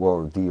dude,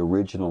 or the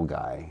original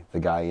guy, the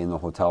guy in the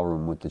hotel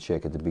room with the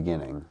chick at the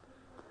beginning,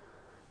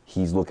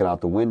 he's looking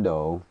out the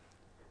window,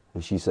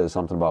 and she says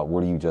something about,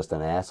 "What are you, just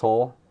an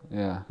asshole?"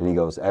 Yeah. And he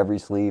goes, "Every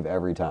sleeve,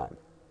 every time."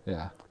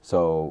 Yeah.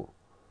 So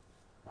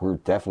we're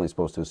definitely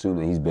supposed to assume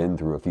that he's been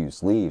through a few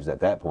sleeves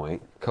at that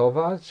point.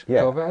 Kovac?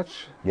 Yeah. Kovac?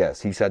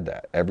 Yes, he said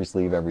that. Every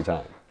sleeve, every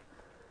time.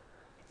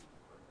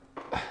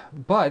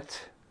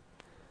 But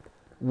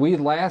we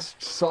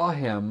last saw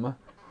him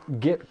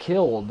get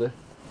killed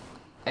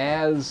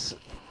as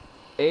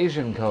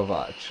Asian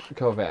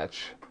Kovac.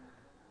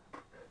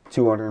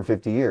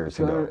 250 years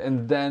ago.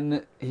 And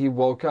then he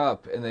woke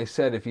up, and they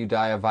said if you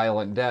die a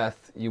violent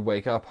death, you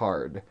wake up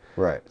hard.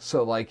 Right.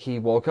 So like he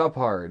woke up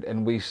hard,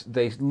 and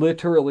they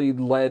literally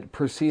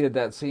preceded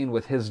that scene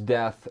with his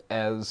death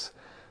as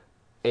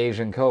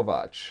Asian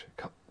Kovac.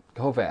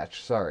 Kovac,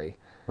 sorry.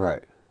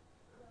 Right.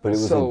 But it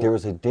was So- there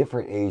was a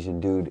different Asian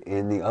dude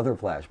in the other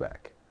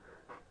flashback.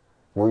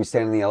 Where he's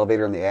standing in the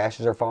elevator and the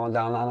ashes are falling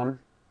down on him. And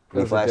he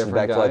It was a flashes different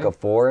back to guy? like a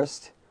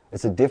forest.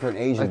 It's a different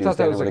Asian I dude thought that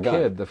standing was with a a gun.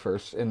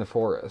 kid in the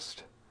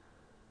forest.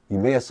 You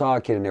may have saw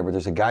a kid in there, but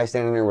there's a guy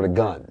standing there with a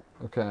gun.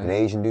 Okay. An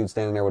Asian dude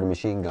standing there with a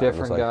machine gun.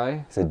 Different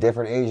guy? It's a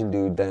different Asian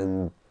dude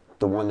than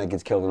the one that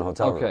gets killed in the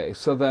hotel room. Okay,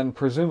 so then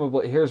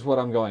presumably, here's what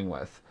I'm going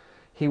with.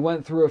 He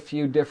went through a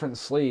few different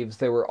sleeves.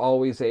 They were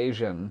always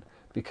Asian,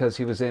 because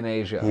he was in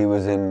Asia. He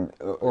was in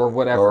Or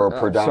whatever. or on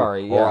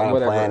a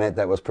whatever. planet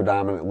that was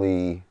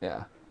predominantly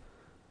Yeah.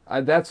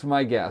 That's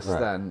my guess Right.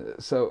 then.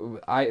 So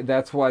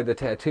that's why the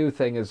tattoo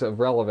thing is of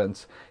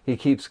relevance. He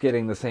keeps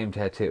getting the same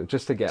tattoo.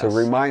 Just a guess. to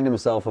remind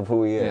himself of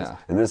who he is. Yeah.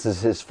 And this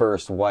is his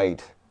first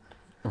white.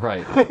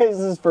 Right. This is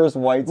his first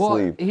white Well,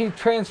 sleeve. he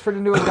transferred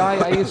into a guy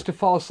I used to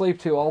fall asleep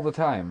to all the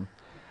time.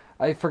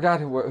 I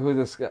forgot who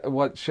this guy,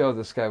 what show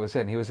this guy was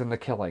in. He was in The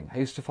Killing. I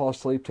used to fall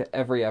asleep to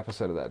every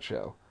episode of that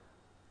show.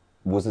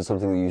 Was it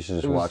something that you should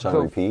just It was watch on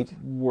the repeat?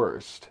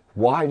 Worst.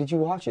 Why did you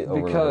watch it over and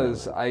over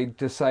Because again? I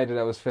decided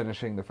I was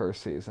finishing the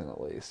first season at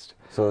least.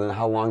 So then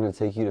how long did it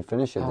take you to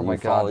finish it? Oh That my you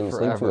God, falling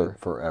asleep to forever. it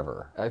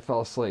forever. I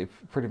fell asleep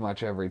pretty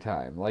much every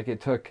time. Like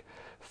it took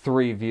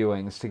 3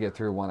 viewings to get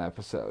through one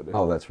episode.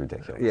 Oh, that's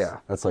ridiculous. Yeah.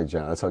 That's like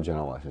Jenna. That's how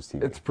Jenna watches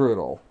TV. It's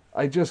brutal.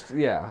 I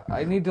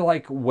need to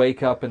like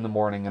wake up in the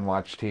morning and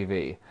watch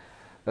TV.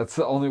 That's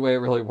the only way it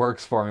really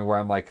works for me where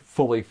I'm like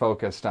fully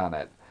focused on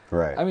it.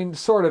 right. I mean,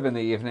 sort of in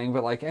the evening,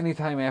 but like any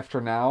time after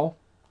now,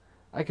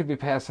 I could be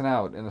passing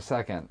out in a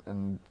second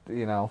and,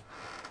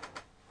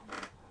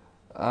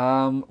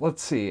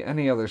 let's see,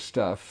 any other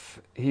stuff.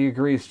 He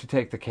agrees to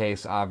take the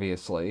case,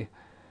 obviously.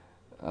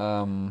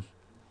 Now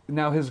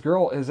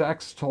his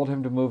ex told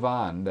him to move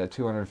on, that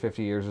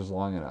 250 years is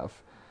long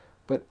enough.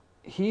 But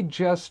he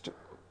just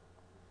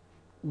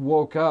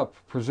woke up,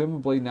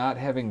 presumably not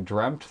having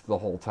dreamt the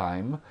whole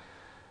time.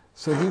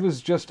 So he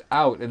was just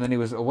out and then he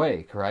was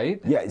awake, right?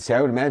 Yeah, see,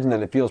 I would imagine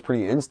that it feels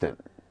pretty instant.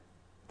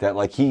 That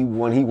like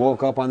when he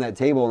woke up on that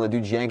table and the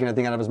dude's yanking that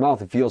thing out of his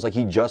mouth, it feels like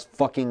he just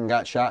fucking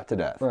got shot to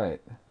death.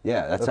 Right.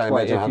 Yeah, that's how I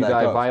why imagine if how you that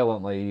die goes.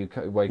 violently, you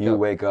You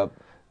wake up.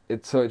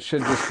 So it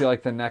should just be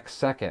like the next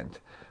second.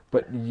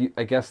 But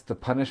I guess the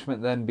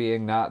punishment then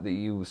being not that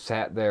you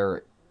sat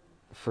there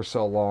for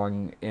so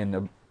long in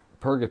a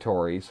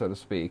purgatory, so to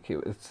speak.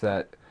 It's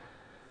that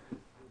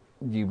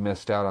you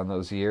missed out on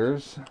those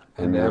years,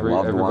 and your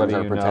loved everybody ones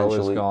are you know is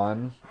potentially-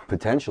 gone.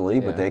 Potentially,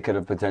 Yeah. but they could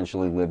have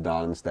potentially lived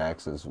on in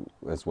stacks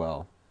as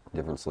well.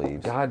 Different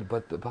sleeves. God,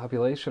 but the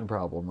population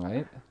problem,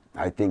 right?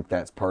 I think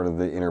that's part of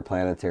the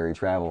interplanetary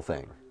travel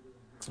thing.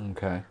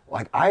 Okay.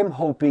 Like, I'm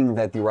hoping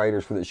that the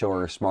writers for the show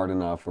are smart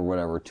enough or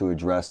whatever to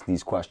address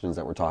these questions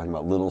that we're talking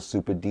about, little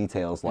stupid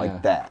details like Yeah.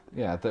 that.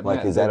 Yeah,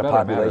 Like, is they that a better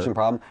population matter.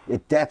 problem?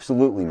 It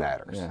absolutely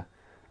matters. Yeah.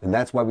 And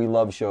that's why we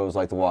love shows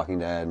like The Walking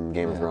Dead and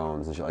Game of Yeah.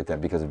 Thrones and shit like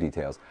that, because of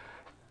details.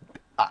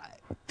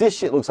 This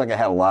shit looks like it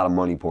had a lot of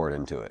money poured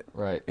into it.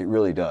 Right. It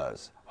really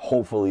does.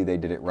 Hopefully they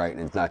did it right and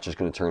it's not just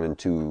going to turn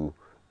into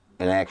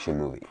an action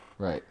movie.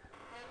 Right.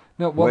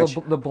 No, well, Which-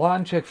 the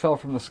blonde chick fell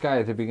from the sky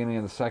at the beginning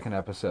of the second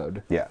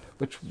episode. Yeah.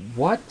 Which,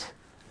 what?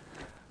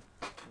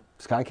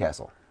 Sky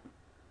Castle.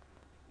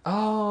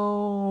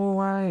 Oh,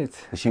 right.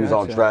 She was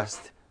all Gotcha.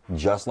 dressed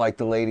just like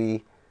the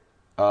lady,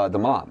 the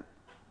mom.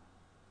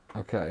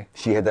 Okay.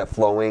 She had that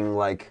flowing,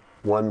 like,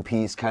 one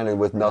piece kind of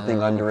with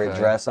nothing under it okay.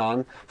 dress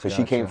on. So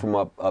she came Gotcha. from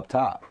up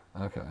top.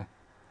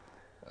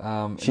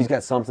 Okay. She's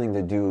got something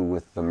to do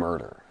with the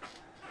murder.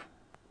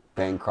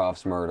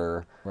 Bancroft's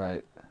murder,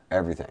 Right.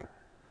 everything.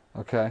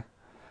 Okay.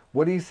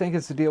 What do you think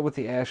is the deal with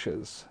the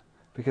ashes?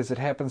 Because it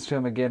happens to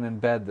him again in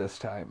bed this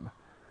time.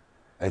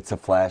 It's a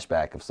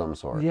flashback of some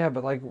sort. Yeah,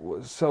 but like,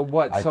 so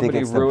what? I think Somebody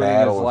it's the ruining his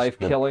battle of life,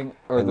 the- killing,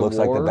 or it the looks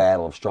war? like the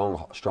Battle of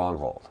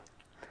Stronghold,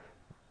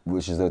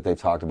 which is that they've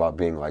talked about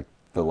being like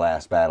the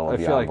last battle of I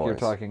the feel like envoys. you're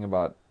talking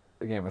about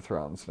Game of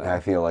Thrones now. I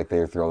feel like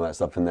they're throwing that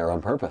stuff in there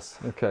on purpose.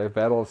 Okay,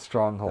 Battle of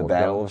Stronghold. The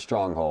Battle go. of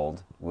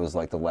Stronghold was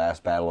like the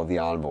last battle of the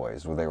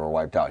envoys where they were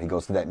wiped out. He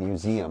goes to that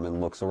museum and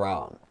looks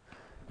around.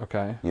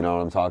 Okay. You know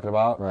what I'm talking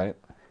about? Right.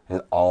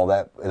 And all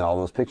that, in all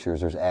those pictures,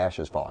 there's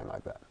ashes falling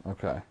like that.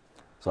 Okay.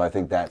 So I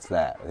think that's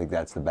that. I think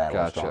that's the Battle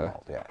Gotcha. of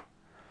Stronghold.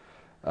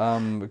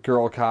 Yeah.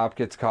 Girl cop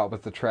gets caught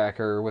with the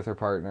tracker with her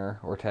partner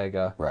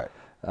Ortega. Right.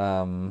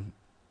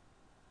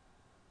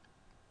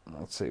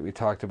 Let's see. We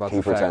talked about He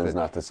the fact pretends that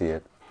not to see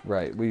it.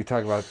 right. We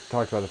talked about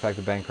the fact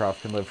that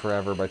Bancroft can live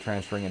forever by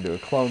transferring into a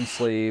clone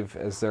sleeve,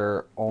 as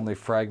they're only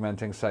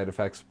fragmenting side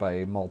effects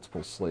by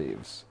multiple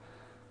sleeves,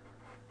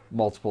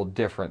 multiple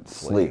different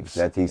sleeves.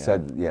 That he Yeah.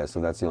 said. Yeah. So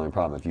that's the only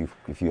problem.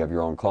 If you have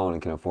your own clone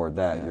and can afford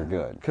that, you're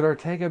good. Could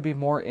Ortega be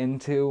more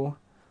into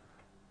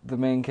the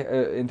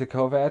into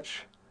Kovac?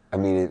 I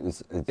mean,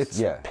 It's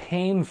yeah.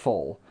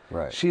 painful.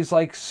 Right. She's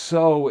like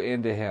so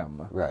into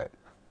him. Right.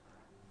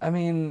 I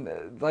mean,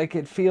 like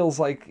it feels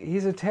like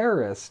he's a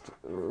terrorist.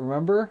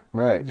 Remember?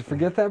 Right. Did you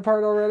forget that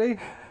part already?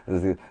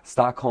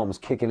 Stockholm's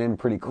kicking in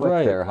pretty quick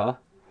Right. there, huh?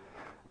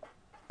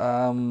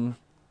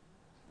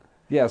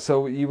 Yeah.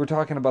 So you were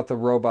talking about the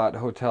robot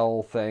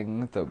hotel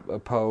thing, the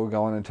Poe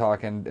going and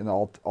talking in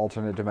the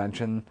alternate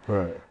dimension,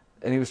 Right.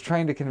 and he was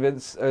trying to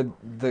convince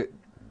the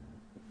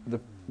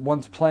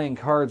ones playing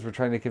cards were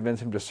trying to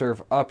convince him to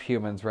serve up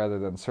humans rather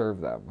than serve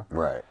them.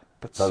 Right.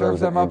 But So there serve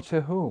was them an up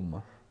to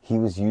whom? He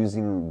was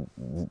using,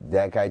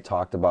 that guy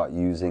talked about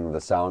using the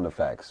sound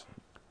effects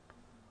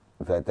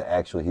that the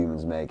actual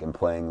humans make and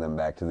playing them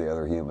back to the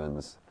other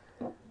humans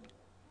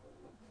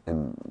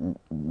and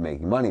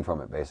making money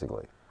from it,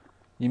 basically.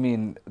 You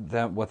mean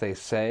them what they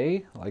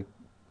say? Like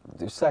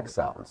There's sex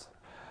sounds.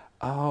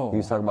 Oh. He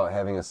was talking about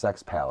having a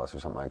sex palace or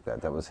something like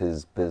that. That was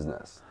his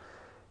business.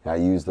 And I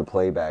use the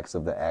playbacks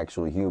of the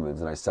actual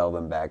humans, and I sell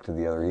them back to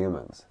the other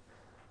humans,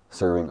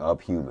 serving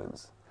up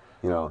humans.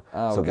 You know,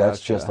 Oh, so that's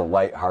gotcha. just a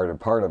lighthearted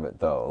part of it,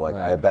 though. Like,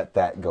 Right. I bet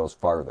that goes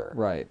farther.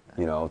 Right.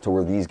 You know, to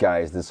where these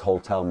guys, this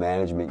hotel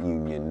management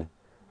union,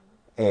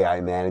 AI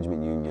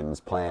management union, is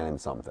planning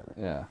something.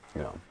 Yeah.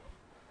 You know,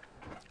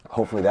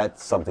 hopefully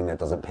that's something that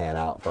doesn't pan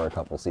out for a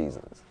couple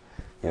seasons.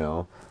 You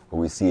know, where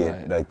we see it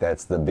Right. like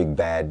that's the big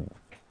bad.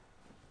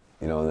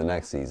 You know, in the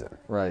next season.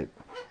 Right.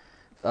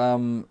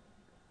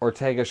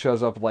 Ortega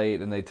shows up late,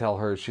 and they tell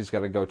her she's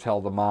got to go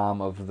tell the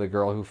mom of the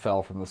girl who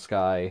fell from the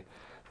sky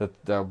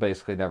that they'll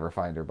basically never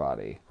find her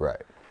body.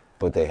 Right.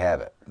 But they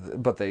have it.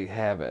 But they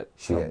have it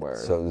somewhere.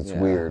 So it's Yeah.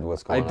 weird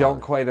what's going I on.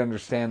 don't quite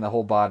understand the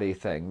whole body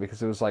thing,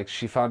 because it was like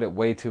she found it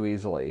way too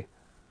easily.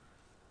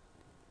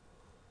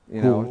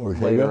 You know, Who,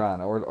 Ortega? later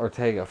on,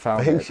 Ortega I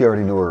found think it. she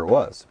already knew where it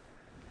was.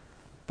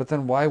 But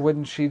then why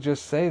wouldn't she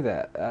just say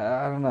that?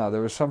 I don't know.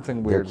 There was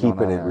something They're weird going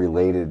keeping on it there.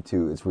 related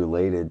to, it's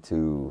related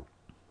to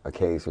a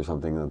case or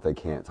something that they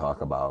can't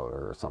talk about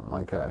or something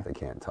like Okay. that. They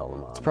can't tell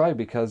them. It's probably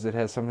because it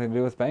has something to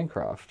do with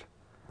Bancroft.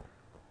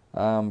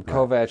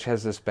 Kovac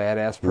has this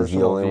badass He's the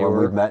personal only viewer. one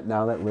we've met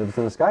now that lives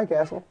in the Sky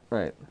Castle.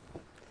 Right.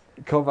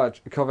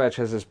 Kovac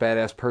has this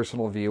badass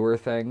personal viewer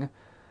thing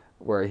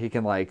where he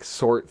can like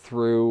sort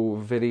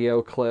through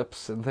video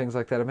clips and things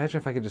like that.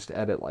 Imagine if I could just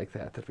edit like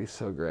that. That'd be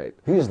so great.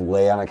 He just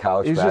lay on a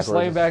couch. He's just backwards.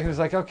 laying back and he's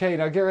like, okay,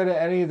 now get rid of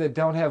any that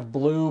don't have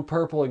blue,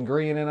 purple, and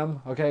green in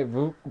them. Okay,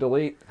 whoop,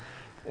 delete.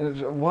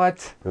 And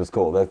what? It was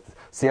cool.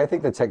 See, I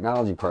think the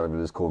technology part of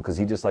it is cool because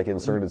he just like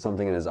inserted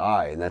something in his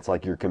eye, and that's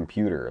like your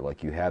computer.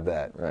 Like you have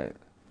that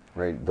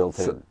Right. built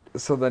in.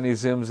 So then he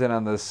zooms in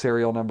on the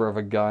serial number of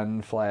a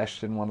gun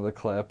flashed in one of the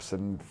clips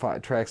and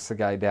tracks the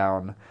guy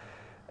down.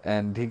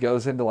 And he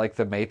goes into like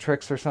the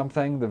Matrix or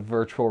something, the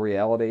virtual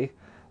reality,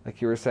 like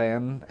you were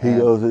saying. He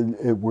goes in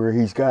where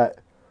he's got.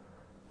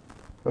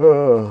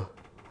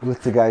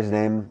 What's the guy's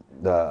name?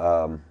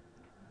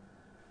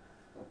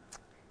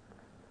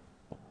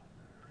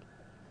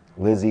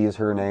 Lizzie is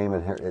her name,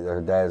 and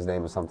her dad's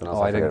name is something else.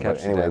 Oh, I didn't forget.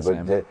 catch the dad's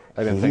name.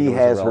 I didn't think he it was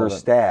has her irrelevant.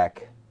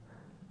 stack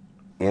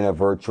in a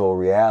virtual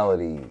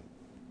reality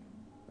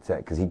set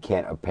because he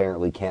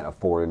apparently can't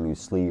afford a new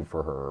sleeve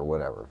for her or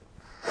whatever.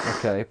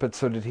 Okay, but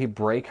so did he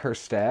break her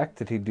stack?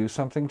 Did he do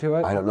something to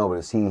it? I don't know,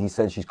 but he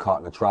said she's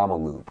caught in a trauma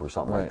loop or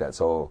something like Right. that.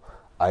 So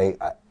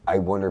I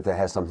wonder if that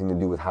has something to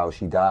do with how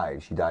she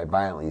died. She died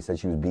violently. He said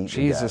she was beaten to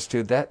Jesus, death.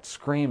 dude, that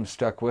scream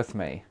stuck with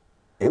me.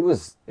 It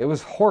was, It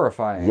was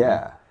horrifying.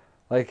 yeah.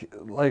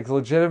 Like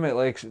legitimate,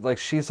 like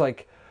she's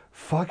like,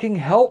 fucking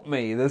help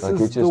me. This Like,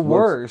 is it just the looks-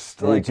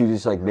 worst. Like you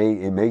just like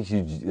it makes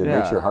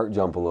Yeah. your heart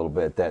jump a little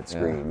bit. That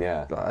scream,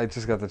 yeah. I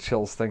just got the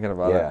chills thinking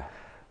about Yeah. it.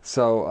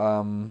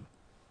 So,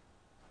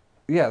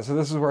 yeah, so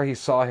this is where he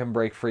saw him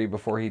break free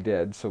before he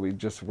did. So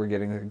we're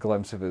getting a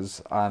glimpse of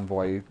his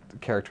envoy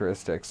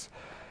characteristics.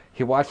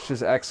 He watched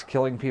his ex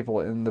killing people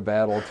in the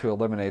battle to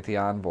eliminate the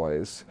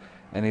envoys,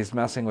 and he's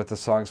messing with the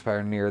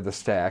Songspire near the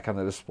stack on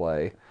the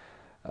display.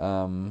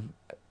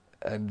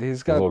 And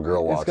he's got little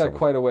girl walks over.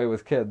 quite a way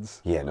with kids.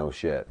 Yeah, no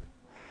shit.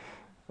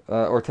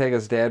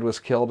 Ortega's dad was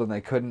killed, and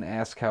they couldn't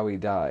ask how he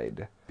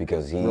died.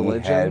 Because he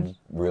Religion? had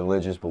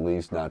religious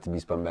beliefs not to be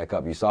spun back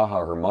up. You saw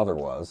how her mother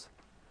was.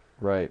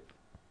 Right.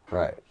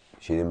 Right.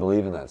 She didn't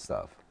believe in that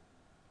stuff.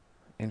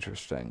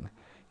 Interesting.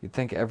 You'd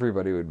think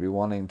everybody would be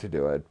wanting to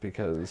do it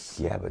because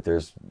Yeah, but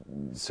there's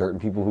certain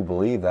people who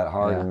believe that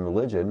hard Yeah. in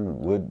religion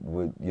would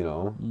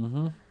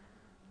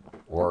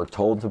or are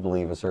told to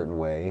believe a certain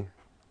way.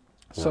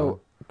 So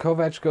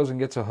Kovac goes and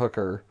gets a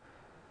hooker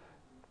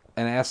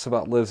and asks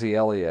about Lizzie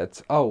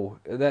Elliott. Oh,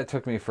 that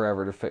took me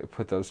forever to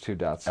put those two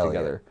dots Elliott.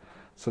 together.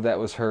 So that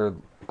was her.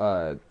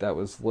 That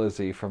was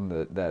Lizzie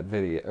from that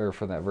video or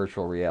from that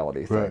virtual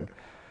reality thing. Right.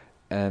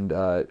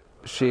 And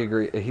she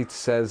agreed. He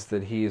says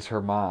that he's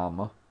her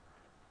mom.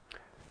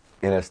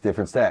 In a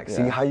different stack.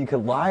 See Yeah. how you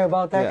could lie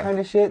about that Yeah. kind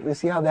of shit? You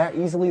see how that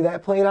easily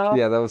that played out?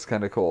 Yeah, that was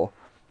kind of cool.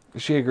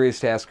 She agrees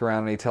to ask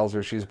around, and he tells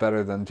her she's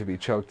better than to be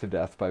choked to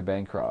death by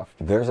Bancroft.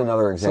 There's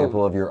another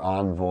example of your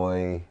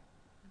envoy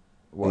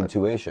What?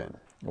 intuition.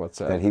 What's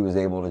that? That he was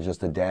able to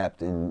just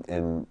adapt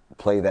and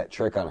play that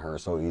trick on her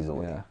so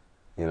easily. Yeah.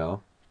 You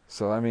know?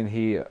 So, I mean,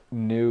 he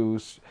knew,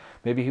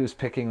 maybe he was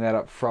picking that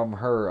up from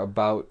her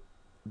about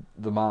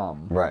the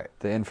mom. Right.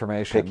 The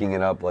information. Picking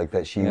it up like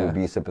that she Yeah. would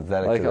be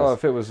sympathetic Like, to oh, this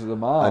if it was the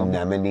mom.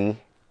 anemone.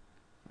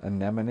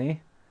 Anemone?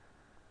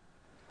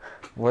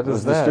 What What is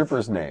was the that?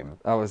 stripper's name?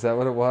 Oh, is that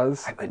what it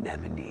was? I'm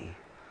anemone.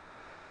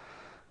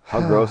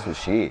 How gross was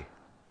she?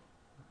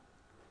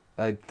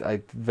 I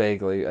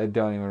vaguely, I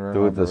don't even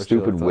remember. With the what she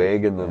stupid looked like.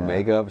 wig and the Yeah.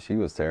 makeup, she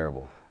was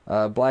terrible.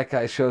 Black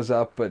guy shows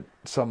up, but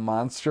some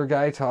monster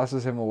guy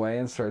tosses him away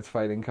and starts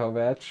fighting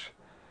Kovac.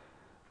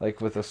 Like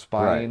with a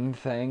spine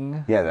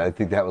thing. Yeah, I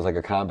think that was like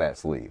a combat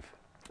sleeve.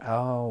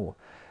 Oh.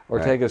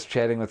 Ortega's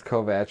chatting with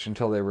Kovac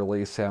until they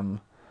release him,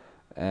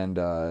 and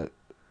the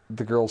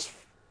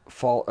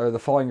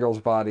falling girl's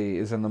body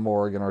is in the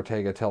morgue, and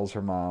Ortega tells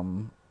her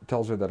mom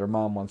tells her that her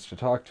mom wants to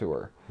talk to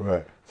her.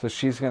 Right. So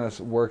she's going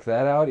to work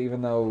that out,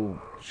 even though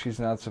she's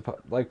not supposed...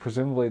 Like,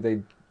 presumably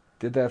they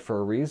did that for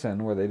a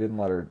reason, where they didn't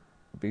let her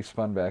be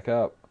spun back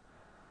up.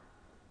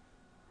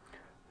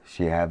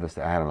 She had this...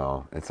 I don't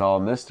know. It's all a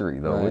mystery,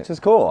 though, Right. which is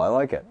cool. I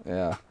like it.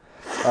 Yeah.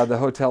 The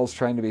hotel's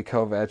trying to be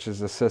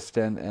Kovacs'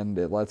 assistant, and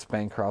it lets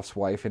Bancroft's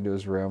wife into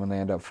his room, and they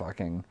end up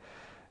fucking.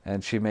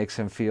 And she makes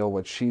him feel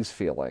what she's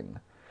feeling.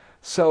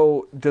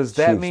 So, does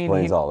that mean... She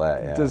explains all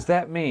that, yeah. Does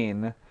that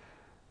mean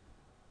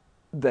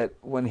that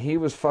when he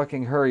was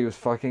fucking her, he was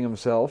fucking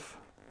himself?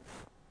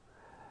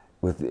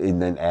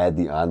 And then add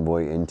the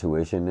envoy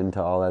intuition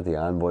into all that, the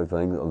envoy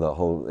thing, the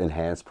whole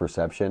enhanced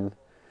perception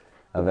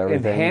of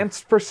everything.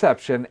 Enhanced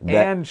perception,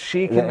 and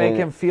she can make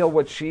him feel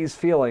what she's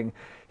feeling.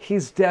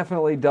 He's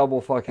definitely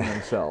double fucking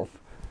himself.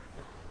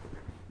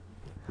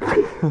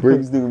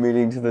 Brings new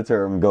meaning to the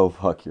term, go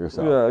fuck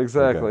yourself. Yeah,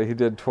 exactly. Okay. He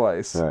did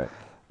twice. All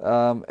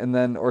right. And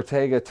then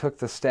Ortega took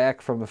the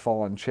stack from the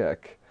fallen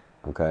chick.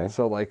 Okay.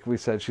 So, like we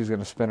said, she's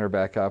going to spin her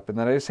back up. And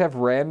then I just have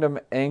random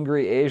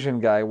angry Asian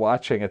guy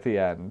watching at the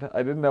end. I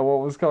didn't know what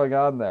was going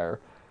on there.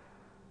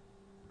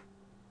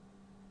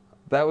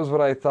 That was what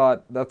I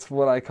thought. That's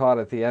what I caught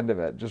at the end of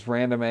it. Just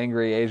random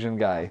angry Asian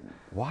guy.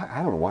 Why?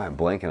 I don't know why I'm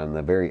blanking on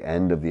the very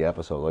end of the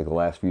episode, like the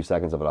last few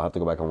seconds of it. I'll have to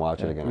go back and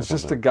watch it again. It was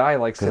just a guy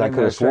like Because I sitting could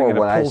there have sworn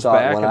when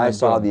I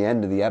saw the the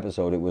end of the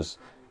episode, it was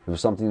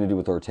something to do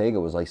with Ortega.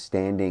 It was like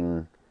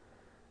standing,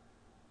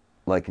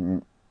 like, I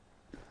don't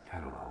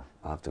know.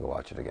 I'll have to go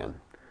watch it again.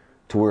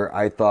 To where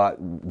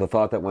the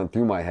thought that went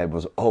through my head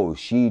was, oh,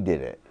 she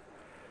did it.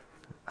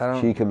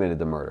 She committed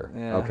the murder.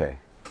 Yeah. Okay.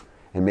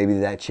 And maybe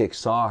that chick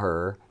saw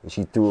her and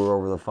she threw her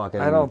over the fucking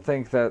I don't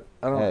think that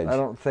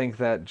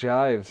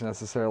jives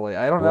necessarily.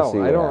 I don't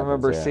know. I don't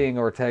remember seeing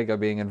Ortega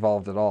being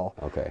involved at all.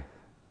 Okay.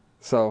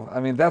 So, I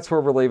mean, that's where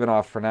we're leaving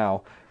off for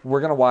now. We're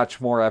going to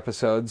watch more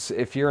episodes.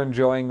 If you're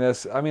enjoying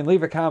this, I mean,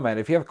 leave a comment.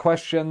 If you have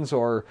questions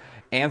or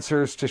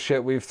answers to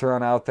shit we've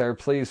thrown out there,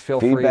 please feel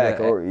free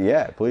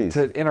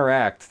to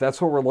interact. That's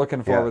what we're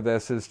looking for with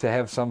this, is to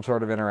have some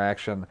sort of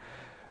interaction.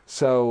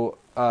 So,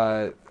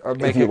 or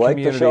make if you a like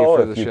community the show,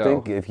 for the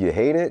show. If you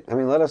hate it, I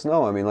mean, let us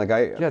know. I mean,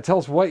 tell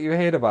us what you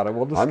hate about it.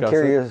 We'll discuss it. I'm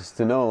curious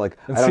to know. Like,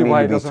 And I see don't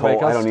why need it to be doesn't make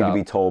told. I us don't need to stop.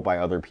 be told by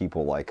other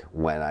people like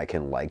when I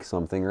can like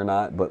something or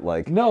not. But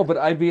like, No, but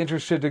I'd be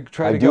interested to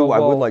try I to do. go, I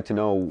well, would like to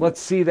know. let's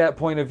see that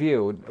point of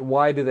view.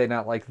 Why do they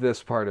not like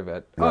this part of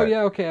it? Oh Right.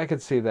 yeah, okay, I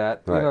could see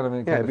that. You Right. know what I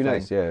mean? Yeah, Kind it'd be of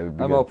nice. thing. Yeah, it'd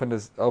be I'm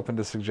good. open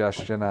to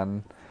suggestion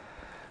on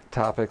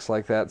topics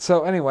like that.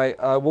 So anyway,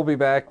 we'll be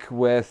back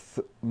with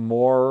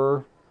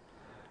more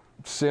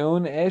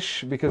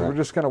soon-ish, because we're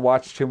just going to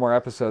watch 2 more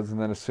episodes and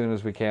then as soon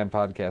as we can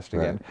podcast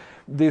again.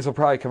 Right. These will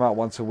probably come out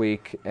once a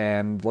week,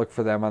 and look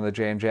for them on the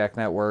Jay and Jack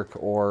Network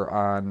or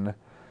on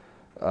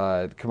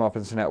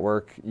Comeuppance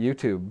Network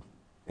YouTube.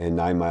 And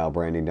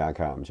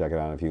 9milebranding.com. Check it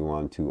out if you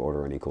want to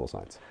order any cool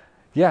signs.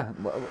 Yeah,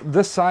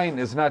 this sign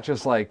is not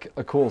just like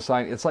a cool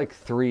sign. It's like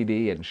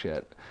 3D and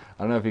shit.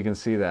 I don't know if you can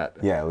see that.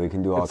 Yeah, we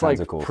can do all It's kinds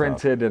like of cool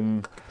printed stuff.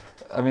 and...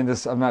 I mean,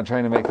 I'm not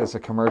trying to make this a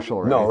commercial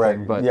or No, anything,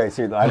 right. but Yeah,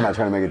 see, I'm not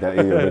trying to make it that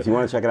either. But if you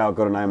want to check it out,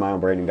 go to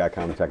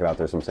 9milebranding.com. Check it out.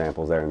 There's some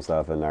samples there and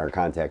stuff, and our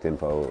contact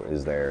info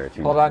is there. If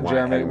you hold on, want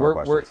to have Jeremy. any more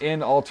We're questions.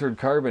 in Altered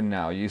Carbon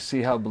now. You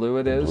see how blue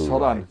it is? Blue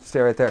Hold on. light.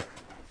 Stay right there.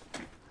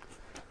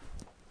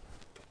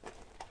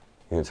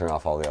 You can turn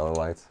off all the other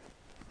lights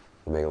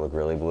and make it look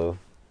really blue.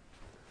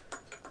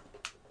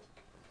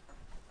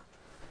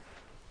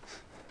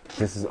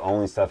 This is the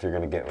only stuff you're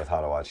going to get with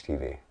How to Watch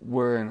TV.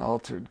 We're in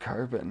Altered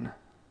Carbon.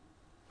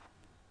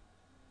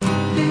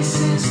 This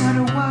is How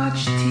to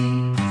Watch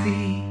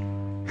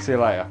TV. See you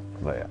later.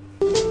 But yeah.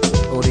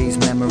 All these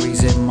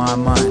memories in my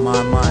mind,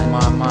 my mind,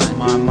 my mind,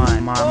 my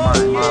mind, my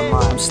mind, my mind.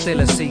 I'm still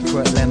a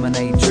secret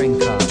lemonade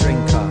drinker.